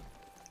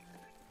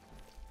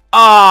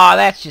 Aw,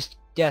 that's just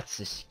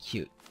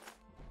cute.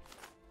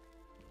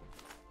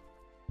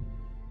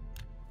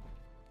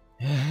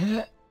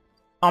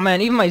 Oh man,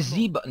 even my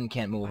Z button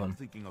can't move I'm him.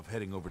 thinking of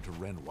heading over to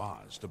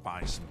Renoir's to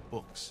buy some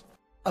books.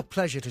 A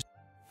pleasure to...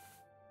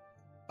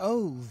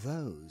 Oh,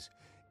 those.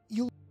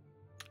 You'll...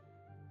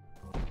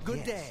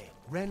 Good day,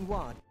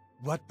 Renoir.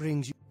 What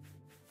brings you...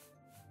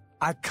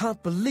 I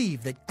can't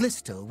believe that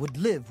Glistel would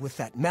live with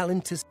that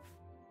Malintis...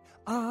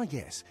 Ah,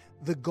 yes.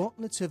 The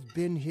gauntlets have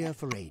been here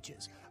for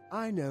ages.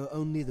 I know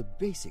only the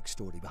basic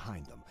story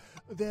behind them.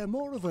 They're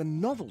more of a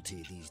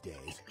novelty these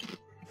days.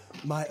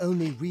 My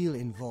only real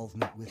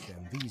involvement with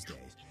them these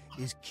days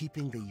is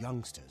keeping the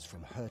youngsters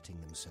from hurting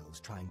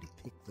themselves trying to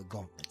pick the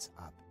gauntlets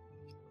up.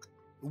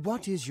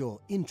 What is your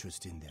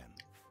interest in them?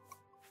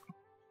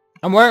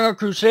 I'm wearing a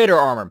Crusader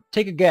armor.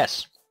 Take a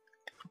guess.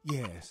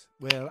 Yes,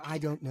 well, I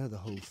don't know the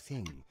whole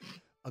thing.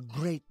 A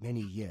great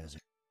many years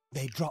ago,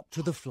 they dropped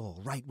to the floor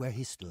right where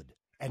he stood,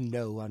 and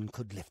no one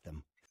could lift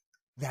them.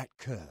 That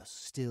curse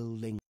still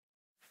lingers.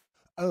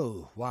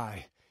 Oh,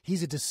 why,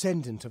 he's a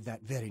descendant of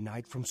that very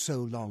knight from so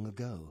long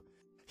ago.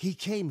 He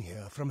came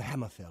here from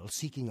Hammerfell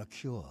seeking a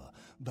cure,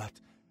 but...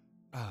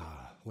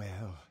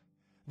 well,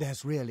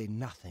 there's really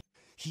nothing.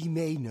 He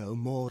may know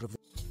more of...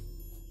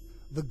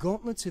 The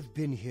gauntlets have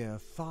been here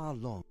far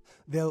long.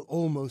 They'll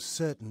almost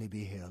certainly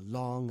be here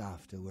long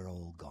after we're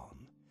all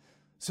gone.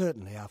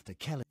 Certainly after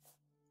Kelly.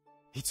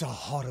 It's a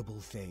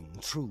horrible thing,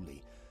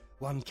 truly.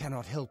 One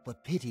cannot help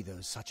but pity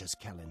those such as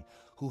Kellen,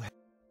 who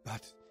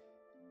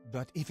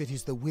But if it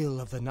is the will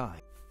of the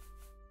Nine...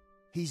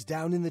 He's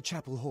down in the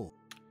chapel hall.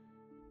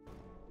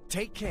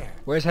 Take care.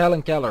 Where's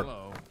Helen Keller?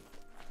 Hello.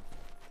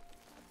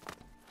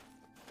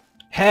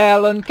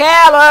 Helen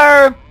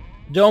Keller!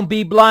 Don't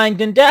be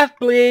blind and deaf,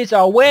 please.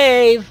 I'll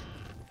wave.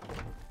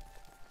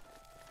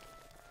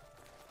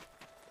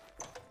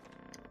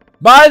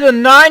 By the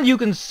Nine, you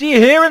can see,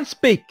 hear, and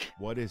speak.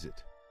 What is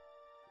it?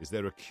 Is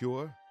there a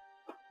cure?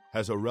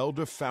 Has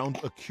Erelder found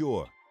a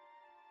cure?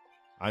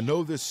 I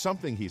know there's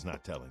something he's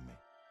not telling me.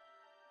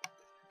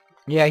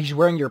 Yeah, he's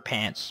wearing your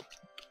pants.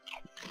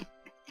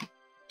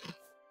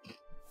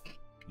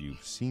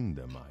 You've seen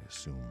them, I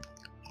assume.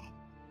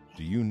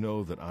 Do you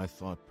know that I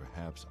thought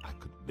perhaps I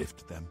could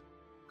lift them?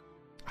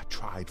 I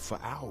tried for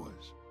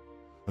hours,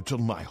 until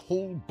my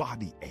whole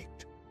body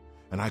ached,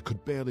 and I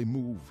could barely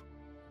move.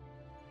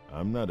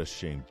 I'm not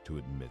ashamed to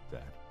admit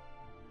that.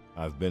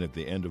 I've been at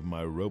the end of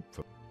my rope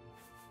for...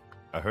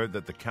 I heard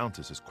that the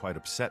Countess is quite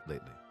upset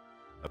lately.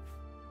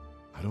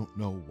 I don't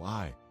know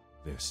why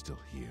they're still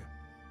here.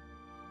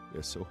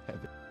 They're so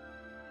heavy.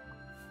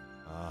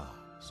 Ah,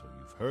 so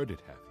you've heard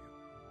it, have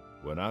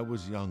you? When I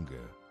was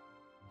younger,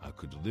 I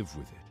could live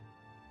with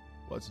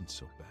it. Wasn't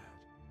so bad.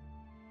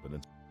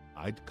 But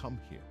I'd come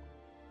here,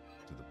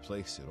 to the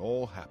place it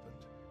all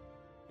happened,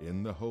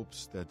 in the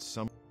hopes that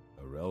some...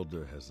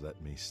 Erelder has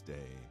let me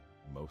stay,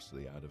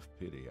 mostly out of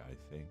pity, I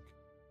think.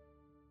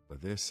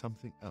 But there's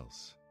something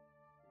else.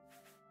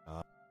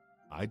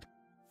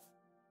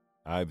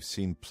 I've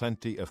seen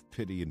plenty of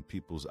pity in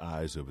people's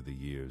eyes over the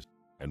years,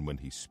 and when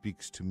he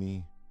speaks to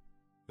me,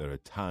 there are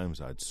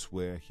times I'd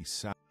swear he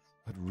sounds...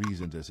 What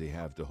reason does he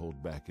have to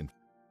hold back? And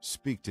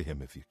Speak to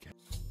him if you can.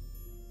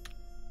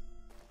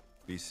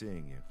 Be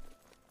seeing you.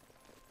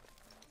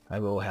 I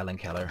will, Helen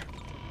Keller.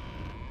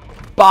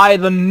 By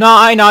the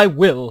 9, I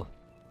will!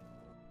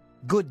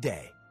 Good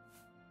day.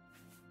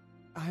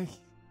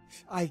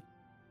 I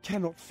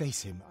cannot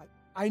face him.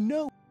 I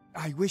know.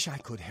 I wish I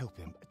could help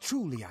him.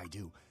 Truly I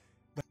do.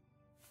 But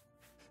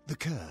the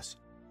curse.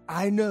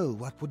 I know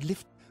what would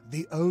lift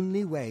the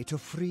only way to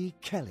free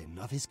Kellen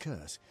of his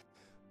curse.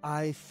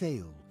 I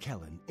fail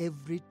Kellen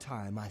every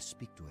time I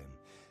speak to him.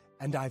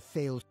 And I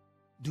failed.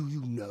 Do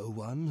you know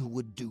one who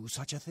would do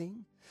such a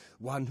thing?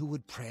 One who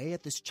would pray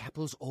at this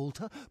chapel's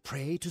altar?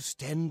 Pray to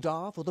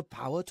Stendar for the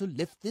power to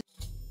lift this?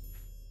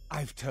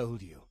 I've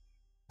told you.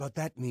 But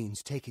that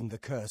means taking the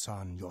curse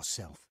on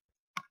yourself.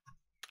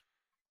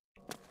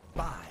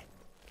 Bye.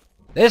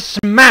 This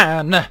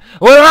man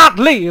will not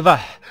leave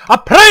a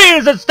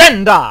praise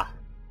agenda!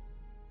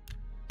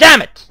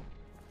 Damn it!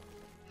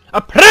 A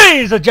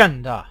praise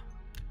agenda!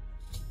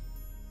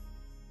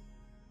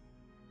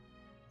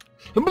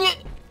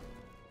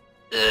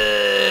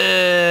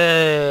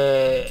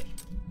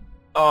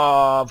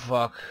 Oh,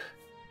 fuck.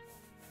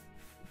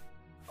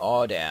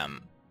 Oh,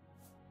 damn.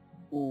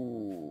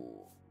 Ooh,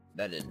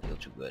 that didn't feel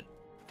too good.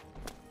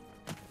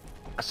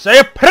 I say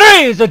a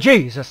praise to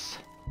Jesus!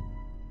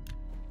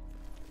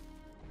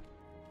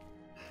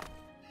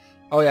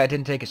 Oh yeah, I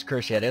didn't take his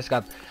curse yet. I've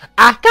got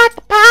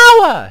the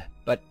power!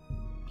 But...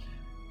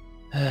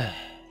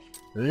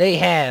 lay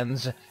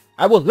hands.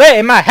 I will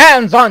lay my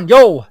hands on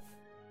your...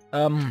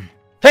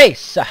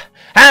 face.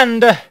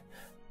 And...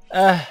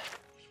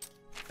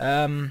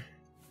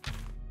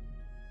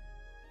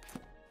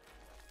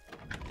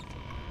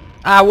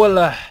 I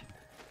will,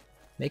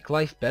 make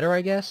life better,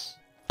 I guess?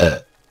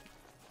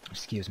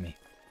 Excuse me.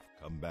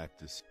 Come back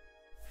to see.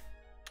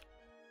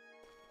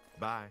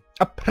 Bye.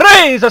 A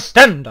praise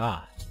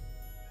Astenda!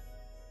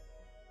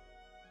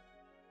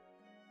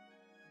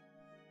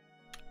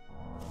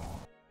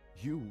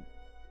 You...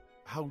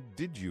 How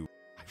did you?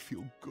 I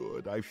feel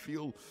good. I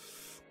feel...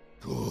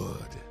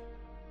 good.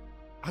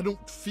 I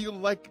don't feel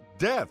like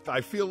death.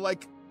 I feel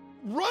like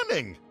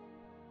running.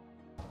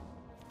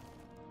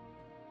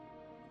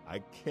 I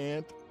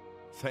can't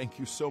thank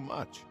you so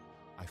much.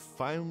 I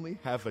finally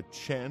have a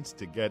chance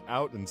to get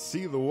out and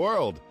see the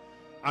world.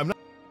 I'm not...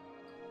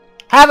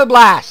 Have a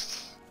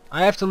blast!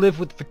 I have to live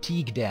with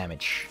fatigue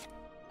damage.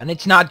 And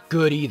it's not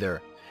good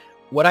either.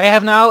 What I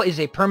have now is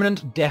a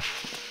permanent death.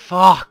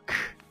 Fuck.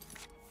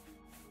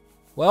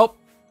 Well,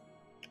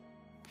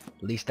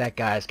 at least that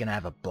guy's gonna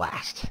have a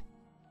blast.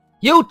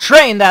 You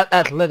train that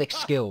athletic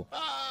skill.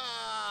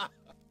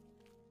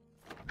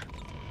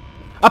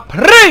 A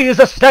praise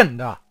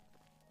Astenda!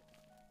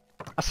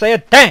 I say a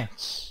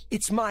dance!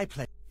 It's my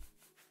pleasure.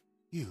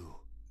 You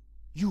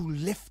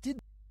lifted?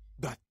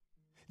 But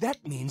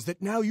that means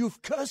that now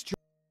you've cursed your...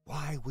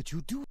 Why would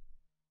you do...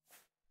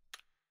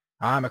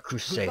 I'm a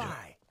crusader.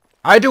 Goodbye.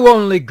 I do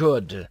only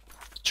good.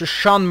 To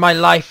shun my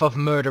life of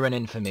murder and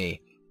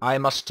infamy, I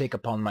must take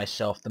upon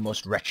myself the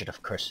most wretched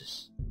of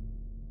curses.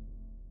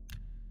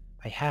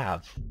 I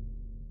have.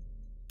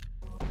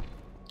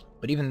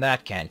 But even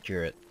that can't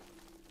cure it.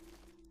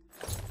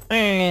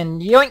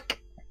 And yoink!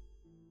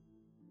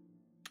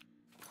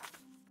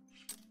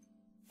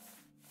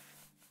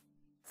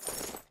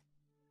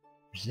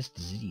 Resist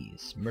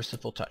disease.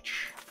 Merciful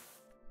touch.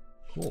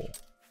 Cool.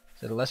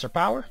 Is it a lesser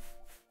power?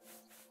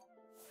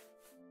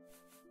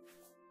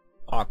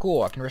 Ah,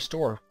 cool. I can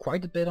restore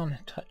quite a bit on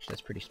touch.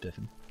 That's pretty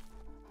spiffing.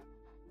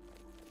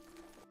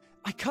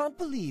 I can't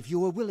believe you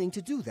were willing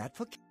to do that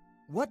for...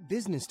 What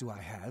business do I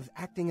have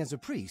acting as a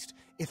priest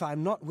if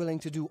I'm not willing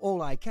to do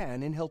all I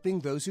can in helping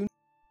those who...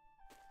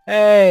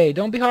 Hey,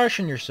 don't be harsh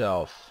on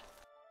yourself.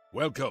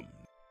 Welcome.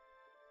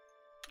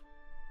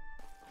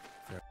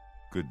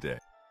 Good day.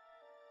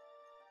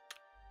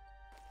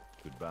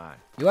 Goodbye.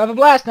 You have a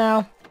blast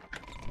now.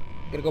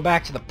 Gotta go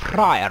back to the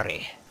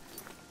priory.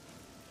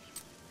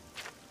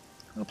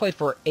 I'm gonna play it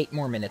for 8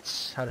 more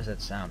minutes. How does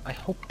that sound? I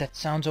hope that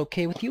sounds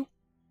okay with you.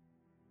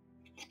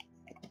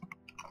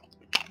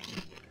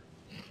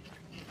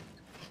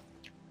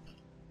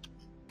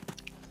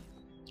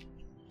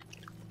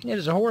 Yeah,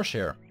 there's a horse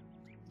here.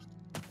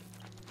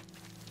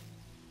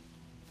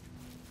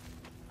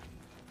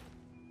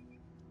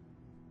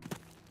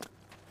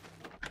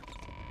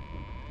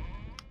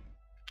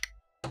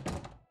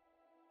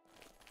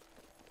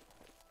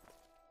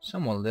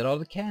 Someone lit all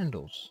the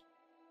candles.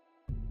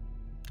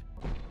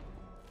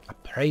 I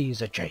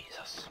praise of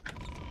Jesus.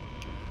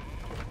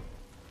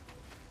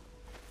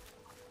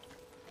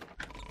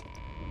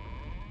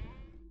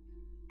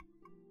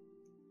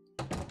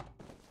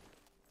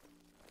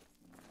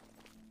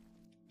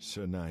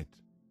 Sir Knight,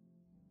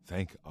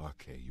 thank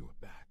Arche you are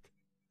back.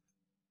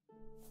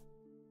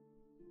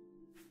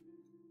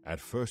 At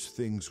first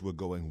things were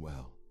going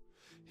well.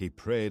 He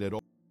prayed at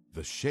all.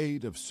 The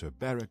shade of Sir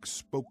Beric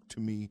spoke to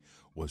me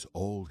was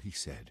all he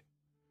said.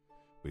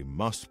 We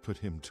must put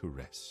him to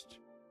rest.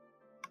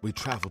 We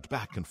traveled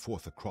back and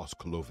forth across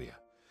Colovia.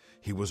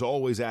 He was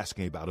always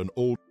asking about an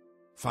old...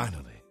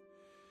 Finally,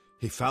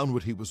 he found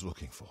what he was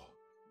looking for.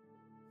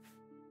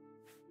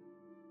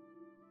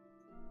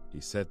 He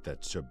said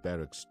that Sir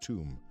Barrick's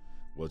tomb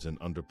was in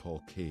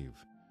Underpall Cave,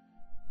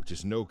 which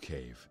is no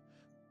cave.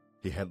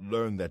 He had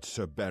learned that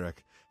Sir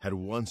Barrick had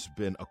once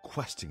been a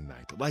questing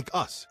knight, like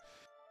us.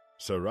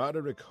 Sir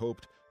Roderick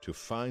hoped to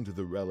find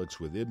the relics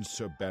within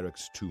Sir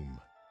Barrick's tomb,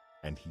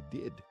 and he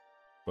did.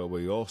 But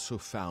we also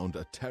found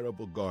a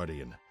terrible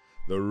guardian,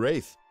 the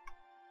Wraith.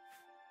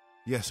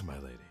 Yes, my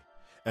lady,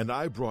 and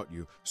I brought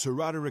you. Sir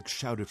Roderick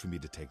shouted for me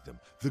to take them,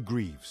 the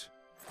Greaves.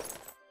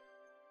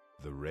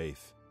 The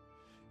Wraith.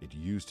 It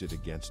used it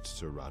against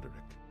Sir Roderick.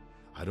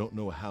 I don't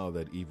know how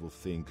that evil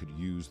thing could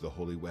use the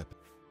holy weapon.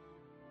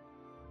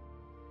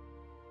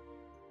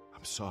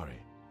 I'm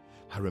sorry.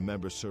 I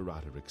remember Sir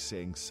Roderick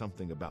saying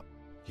something about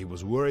he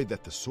was worried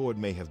that the sword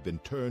may have been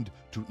turned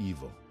to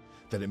evil,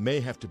 that it may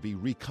have to be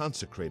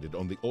reconsecrated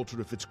on the altar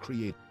of its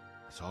creator.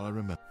 That's all I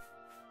remember.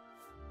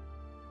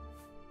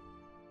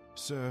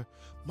 Sir,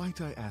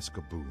 might I ask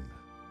a boon?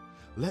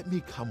 Let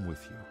me come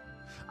with you.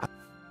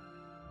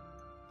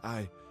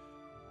 I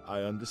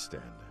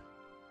understand.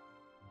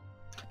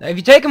 Now, if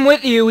you take him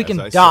with you, he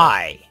can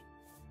die.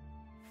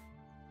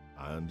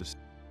 I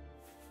understand.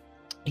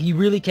 He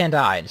really can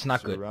die. It's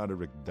not good. Sir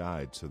Roderick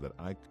died so that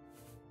I...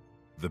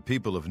 The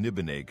people of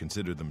Nibene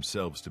consider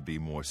themselves to be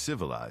more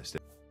civilized.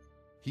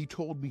 He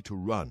told me to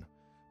run,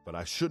 but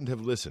I shouldn't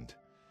have listened.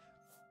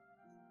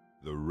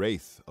 The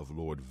Wraith of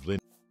Lord Vlin...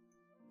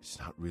 It's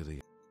not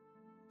really...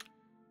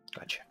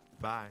 Gotcha.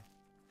 Bye.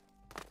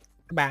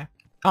 Goodbye.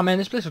 Oh man,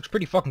 this place looks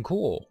pretty fucking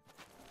cool.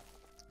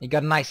 You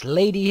got a nice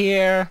lady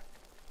here.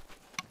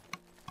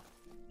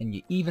 And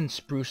you even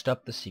spruced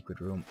up the secret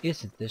room.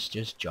 Isn't this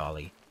just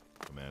jolly?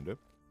 Commander?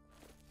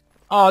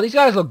 Oh, these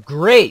guys look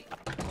great!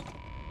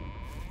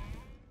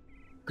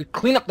 Could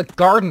clean up the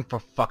garden for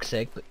fuck's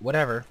sake, but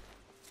whatever.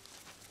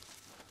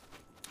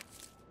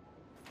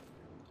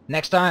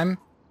 Next time,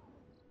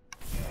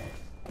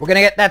 we're gonna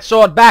get that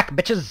sword back,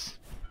 bitches!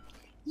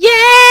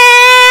 Yeah!